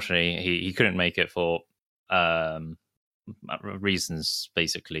unfortunately, he couldn't make it for reasons,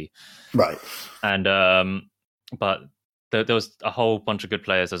 basically. Right. And but there was a whole bunch of good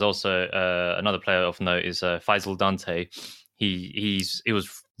players. There's also another player of note is Faisal Dante. He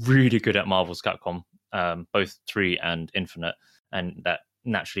was really good at Marvel's Capcom, both 3 and Infinite, and that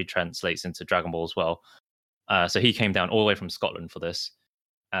naturally translates into Dragon Ball as well. So he came down all the way from Scotland for this.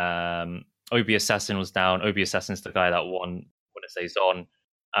 Obi Assassin was down. Obi Assassin's the guy that won when it stays on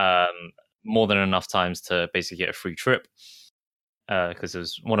more than enough times to basically get a free trip, because it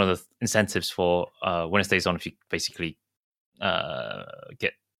was one of the incentives for when it stays on. If you basically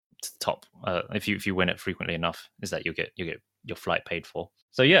get to the top, if you win it frequently enough, is that you get your flight paid for.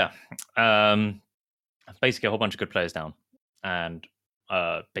 So basically a whole bunch of good players down, and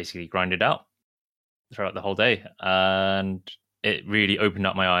basically grinded out throughout the whole day, and it really opened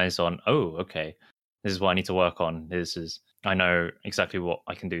up my eyes on, okay, this is what I need to work on. I know exactly what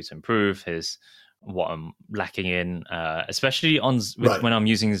I can do to improve. Here's what I'm lacking in, especially when I'm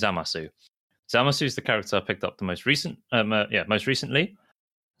using Zamasu. Zamasu is the character I picked up the most recently.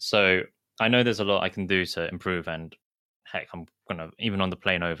 So I know there's a lot I can do to improve, and heck, I'm gonna, even on the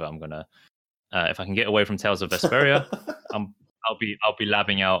plane over, I'm gonna if I can get away from Tales of Vesperia, I'll be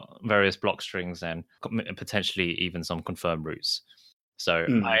labbing out various block strings and potentially even some confirmed routes. So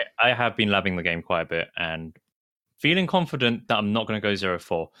I have been labbing the game quite a bit and feeling confident that I'm not going to go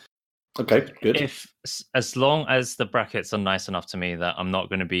 0-4. Okay, good. As long as the brackets are nice enough to me that I'm not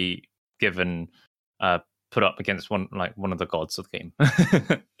going to be given put up against one of the gods of the game.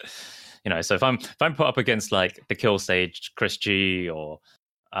 So if I'm put up against like the Kill Stage, Chris G, or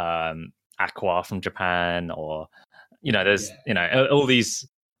Aqua from Japan, or there's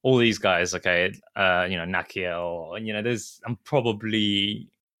all these guys, okay, Nakiel, I'm probably,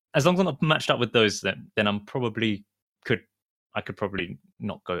 as long as I'm not matched up with those, then I'm probably I could probably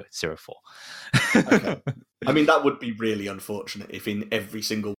not go 0-4. Okay. I mean, that would be really unfortunate if in every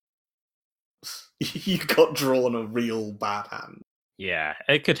single you got drawn a real bad hand. Yeah,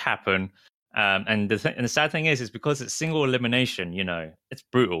 it could happen. And the sad thing is because it's single elimination. It's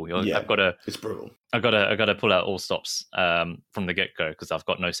brutal. It's brutal. I gotta pull out all stops from the get go because I've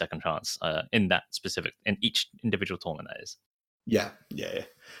got no second chance in each individual tournament. That is. Yeah.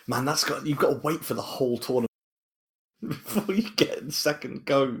 Man, you've got to wait for the whole tournament before you get the second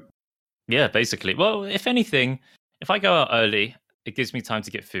go. Yeah, basically. Well, if anything, if I go out early, it gives me time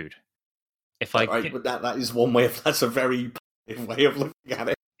to get food. But that is one way of. That's a very positive way of looking at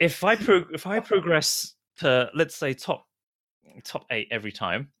it. If I progress to, let's say, top 8 every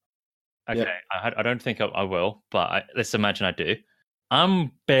time, okay, I don't think I will, but let's imagine I do.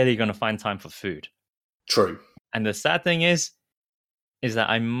 I'm barely going to find time for food. True. And the sad thing is that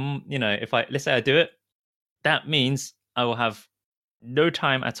if let's say I do it, that means I will have no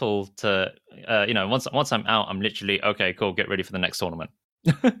time at all to, once I'm out, I'm literally, okay, cool, get ready for the next tournament.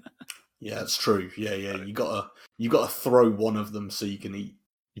 Yeah, that's true. Yeah. You gotta throw one of them so you can eat.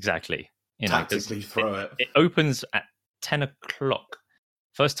 Exactly. Tactically throw it. It opens at 10 o'clock.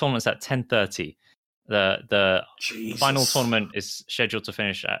 First tournament's at 10:30. The final tournament is scheduled to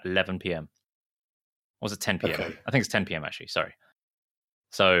finish at 11 p.m. Or was it 10 p.m.? Okay. I think it's 10 p.m. actually. Sorry.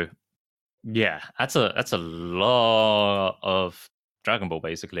 So yeah, that's a lot of Dragon Ball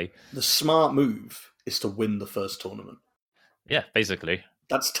basically. The smart move is to win the first tournament. Yeah, basically.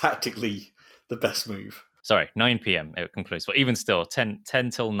 That's tactically the best move. Sorry, 9 p.m. it concludes. But even still, 10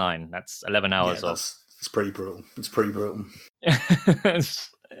 till 9. That's 11 hours. Yeah, it's pretty brutal. It's pretty brutal.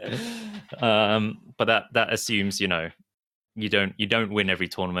 But that assumes you don't win every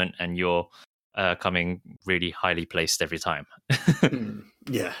tournament and you're coming really highly placed every time.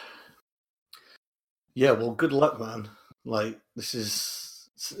 Yeah. Well, good luck, man. Like it's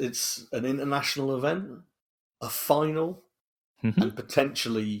an international event, a final, and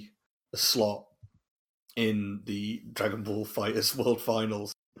potentially a slot in the Dragon Ball FighterZ World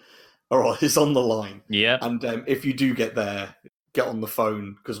Finals. All right, it's on the line. Yeah. And if you do get there, get on the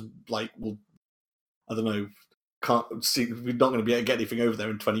phone because, I don't know, can't see. We're not going to be able to get anything over there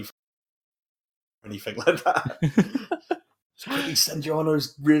in 20 or anything like that. Just quickly send you on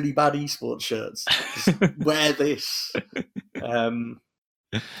those really bad esports shirts. Just wear this.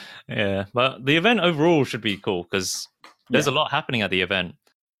 Yeah, but the event overall should be cool because there's a lot happening at the event.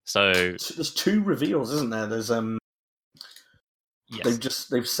 So there's 2 reveals, isn't there? There's yes.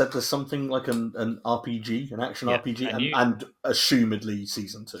 they've said there's something like an RPG, an action RPG, and assumedly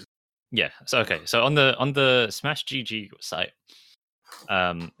season 2. Yeah. So okay. So on the Smash GG site,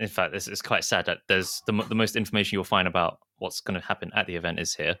 in fact, it's quite sad that there's the most information you'll find about what's going to happen at the event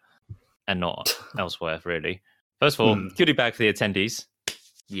is here, and not elsewhere really. First of all, goodie bag for the attendees.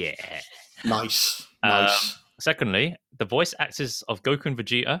 Yeah. Nice. Secondly, the voice actors of Goku and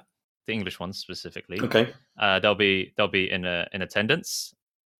Vegeta, the English ones specifically, okay, they'll be in attendance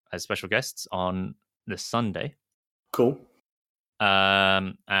as special guests on this Sunday. Cool.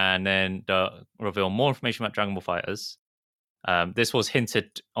 And then they'll reveal more information about Dragon Ball FighterZ. This was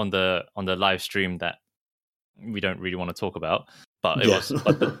hinted on the live stream that we don't really want to talk about, but it was.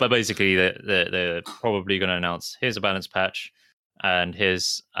 But basically, they're probably going to announce here's a balance patch, and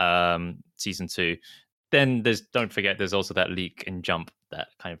here's season 2. Then don't forget there's also that leak in Jump that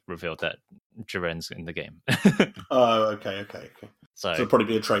kind of revealed that Jiren's in the game. Oh, okay. So it'll probably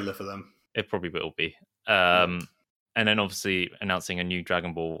be a trailer for them. It probably will be. And then obviously announcing a new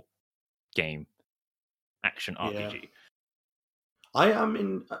Dragon Ball game, action RPG. Yeah. I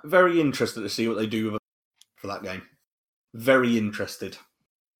am very interested to see what they do for that game. Very interested.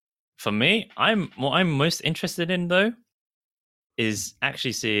 For me, what I'm most interested in though is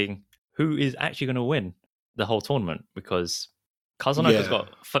actually seeing who is actually going to win the whole tournament because Kazunoko's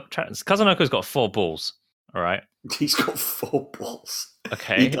got 4 balls. All right, he's got 4 balls.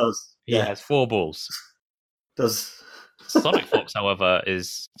 Okay, he does. He has 4 balls. Does Sonic Fox, however,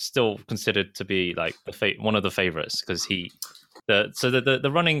 is still considered to be like one of the favorites because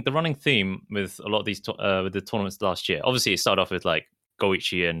the running theme with a lot of these with the tournaments last year. Obviously, it started off with like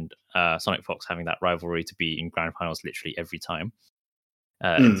Goichi and Sonic Fox having that rivalry to be in grand finals literally every time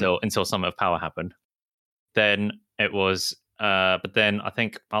until Summit of Power happened. Then it was, but then I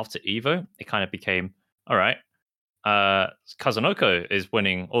think after Evo, it kind of became all right. Kazunoko is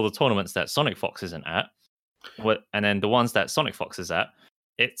winning all the tournaments that Sonic Fox isn't at, and then the ones that Sonic Fox is at,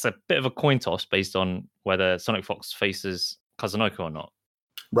 it's a bit of a coin toss based on whether Sonic Fox faces Kazunoko or not.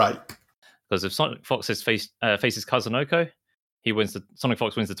 Right. Because if Sonic Fox faces Kazunoko, Sonic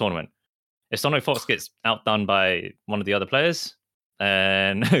Fox wins the tournament. If Sonic Fox gets outdone by one of the other players,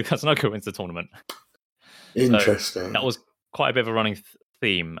 then Kazunoko wins the tournament. Interesting. So that was quite a bit of a running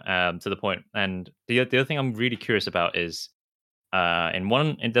theme to the point. And the other thing I'm really curious about is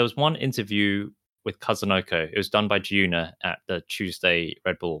there was one interview with Kazunoko. It was done by Juna at the Tuesday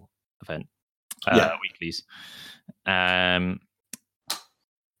Red Bull event, weeklies.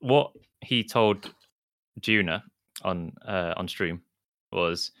 What he told Juna on stream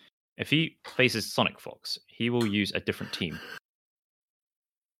was, if he faces Sonic Fox, he will use a different team.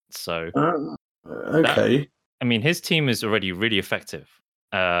 So, okay. His team is already really effective,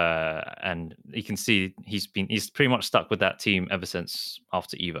 and you can see he's pretty much stuck with that team ever since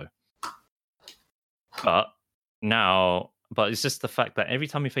after Evo. But it's just the fact that every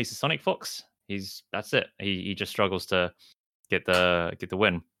time he faces Sonic Fox, that's it. He just struggles to get the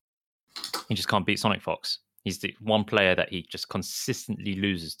win. He just can't beat Sonic Fox. He's the one player that he just consistently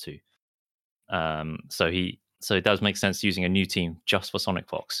loses to. So it does make sense using a new team just for Sonic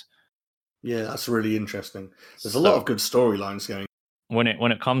Fox. Yeah, that's really interesting. There's a lot of good storylines going. When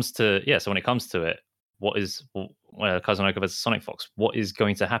it comes to it, what is Kazunoko versus Sonic Fox? What is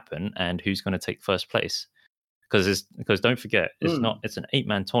going to happen, and who's going to take first place? Because don't forget, it's an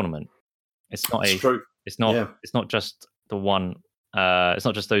 8-man tournament. It's not It's not just the one. It's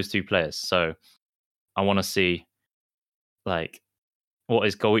not just those two players. So I want to see, like, what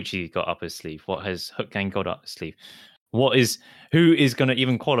has Goichi got up his sleeve? What has Hook Gang got up his sleeve? Who is going to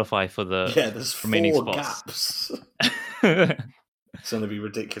even qualify for the there's remaining 4 spots? gaps. It's going to be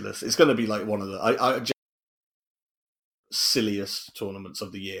ridiculous. It's going to be like one of the silliest tournaments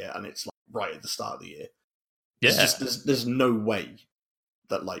of the year, and it's like right at the start of the year. There's no way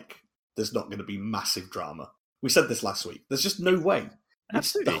that there's not going to be massive drama. We said this last week. There's just no way.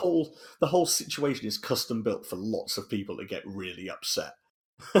 Absolutely. The whole situation is custom built for lots of people to get really upset.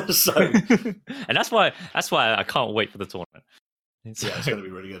 So, and that's why I can't wait for the tournament. It's going to be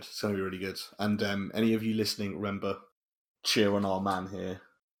really good. It's going to be really good. And any of you listening, remember, cheer on our man here,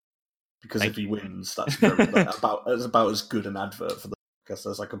 because if he wins, that's about as good an advert for the podcast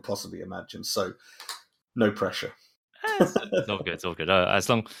as I can possibly imagine. So, no pressure. It's all good. It's all good. As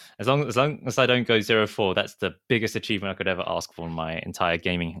long as I don't go 0-4, that's the biggest achievement I could ever ask for in my entire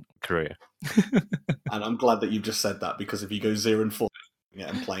gaming career. And I'm glad that you've just said that, because if you go 0-4,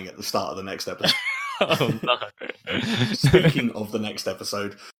 I'm playing at the start of the next episode. Oh, no. Speaking of the next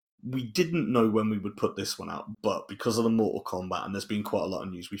episode, we didn't know when we would put this one out, but because of the Mortal Kombat, and there's been quite a lot of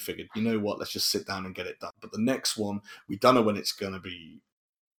news, we figured, you know what, let's just sit down and get it done. But the next one, we don't know when it's going to be.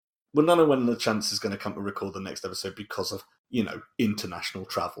 We don't know when the chance is going to come to record the next episode because of, international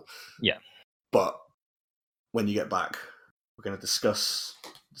travel. Yeah. But when you get back, we're going to discuss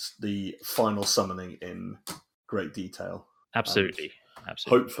the final summoning in great detail. Absolutely.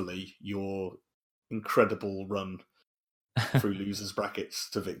 Hopefully, your incredible run through losers brackets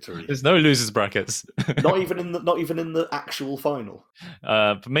to victory. There's no losers brackets. not even in the actual final.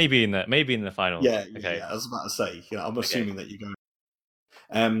 But maybe in the final. Yeah. Okay. Yeah, I was about to say. I'm assuming that you go.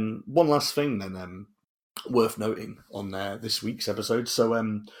 One last thing then, worth noting on this week's episode. So,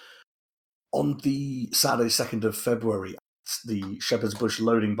 on the Saturday, 2nd of February, at the Shepherd's Bush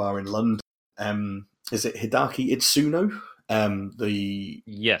loading bar in London, is it Hideaki Itsuno?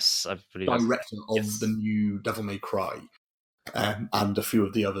 Yes, I believe director of the new Devil May Cry, and a few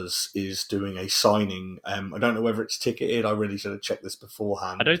of the others, is doing a signing. I don't know whether it's ticketed. I really should have checked this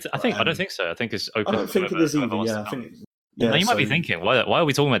beforehand. I don't think so. I think it's open. I don't think it is either. Yeah, I think. Now you might be thinking, why are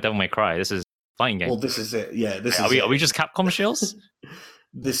we talking about Devil May Cry? This is a fighting game. Well, this is it. Yeah, are we just Capcom shills?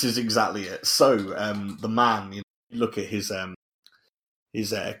 This is exactly it. So, the man, look at his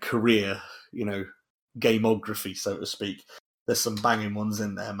career, gameography, so to speak. There's some banging ones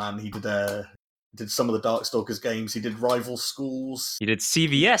in there, man. He did some of the Darkstalkers games. He did Rival Schools. He did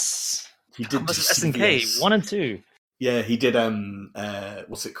CVS. He did SNK 1 and 2. Yeah, he did.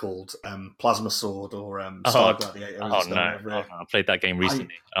 What's it called? Plasma Sword or Star Gladiator. Oh no! I played that game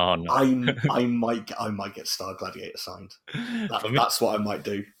recently. I might get Star Gladiator signed. That's what I might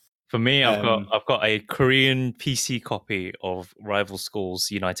do. For me, I've got a Korean PC copy of Rival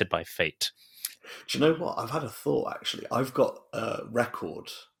Schools United by Fate. Do you know what? I've had a thought, actually. I've got a record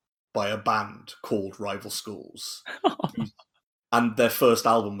by a band called Rival Schools. And their first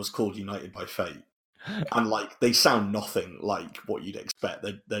album was called United by Fate. And, they sound nothing like what you'd expect.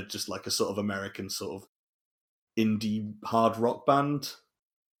 They're just like a sort of American sort of indie hard rock band.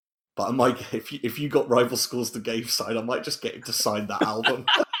 But I might, if you got Rival Schools to Gabe sign, I might just get him to sign that album.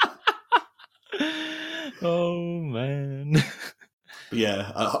 Oh, man. But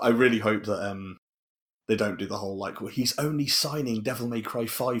yeah, I really hope that they don't do the whole he's only signing Devil May Cry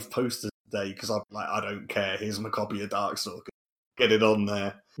 5 posters today, because I'm I don't care. Here's my copy of Darkstalker. Get it on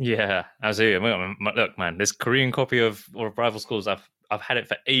there. Yeah, absolutely. Look, man, this Korean copy of Rival Schools, I've had it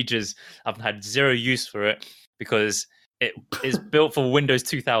for ages. I've had zero use for it because it is built for Windows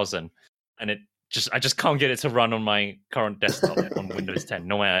 2000, and I just can't get it to run on my current desktop on Windows 10.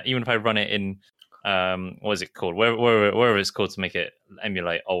 No matter, even if I run it in what is it called? Wherever it's called to make it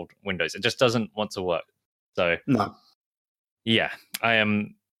emulate old Windows, it just doesn't want to work. So no. Yeah, I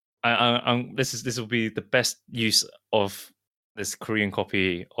am. This will be the best use of this Korean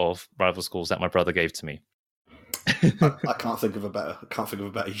copy of Rival Schools that my brother gave to me. I can't think of a better.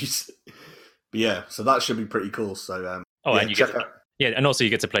 Use. But yeah, so that should be pretty cool. So and you check out. Yeah, and also you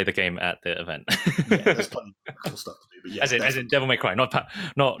get to play the game at the event. Yeah, there's plenty of cool stuff to do. But yeah, as in Devil May Cry, not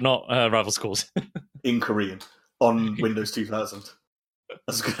Rival Schools. In Korean on Windows 2000.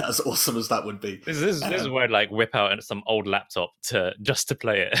 As awesome as that would be. This is where I'd like whip out some old laptop just to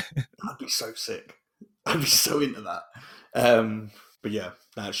play it. That'd be so sick. I'd be so into that. But yeah,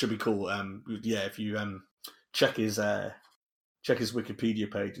 it should be cool. Yeah, if you check his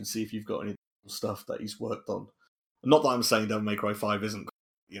Wikipedia page and see if you've got any stuff that he's worked on. Not that I'm saying Devil May Cry 5 isn't,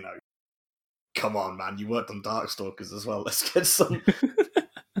 come on, man, you worked on Darkstalkers as well. Let's get some.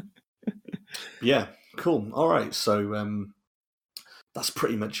 Yeah, cool. All right, so that's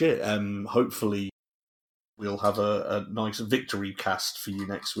pretty much it. Hopefully we'll have a nice victory cast for you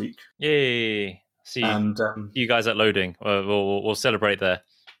next week. Yay! See you guys at loading. We'll celebrate there.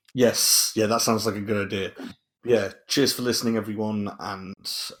 Yes, yeah, that sounds like a good idea. Yeah, cheers for listening, everyone, and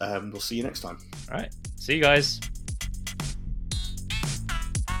we'll see you next time. All right, see you guys.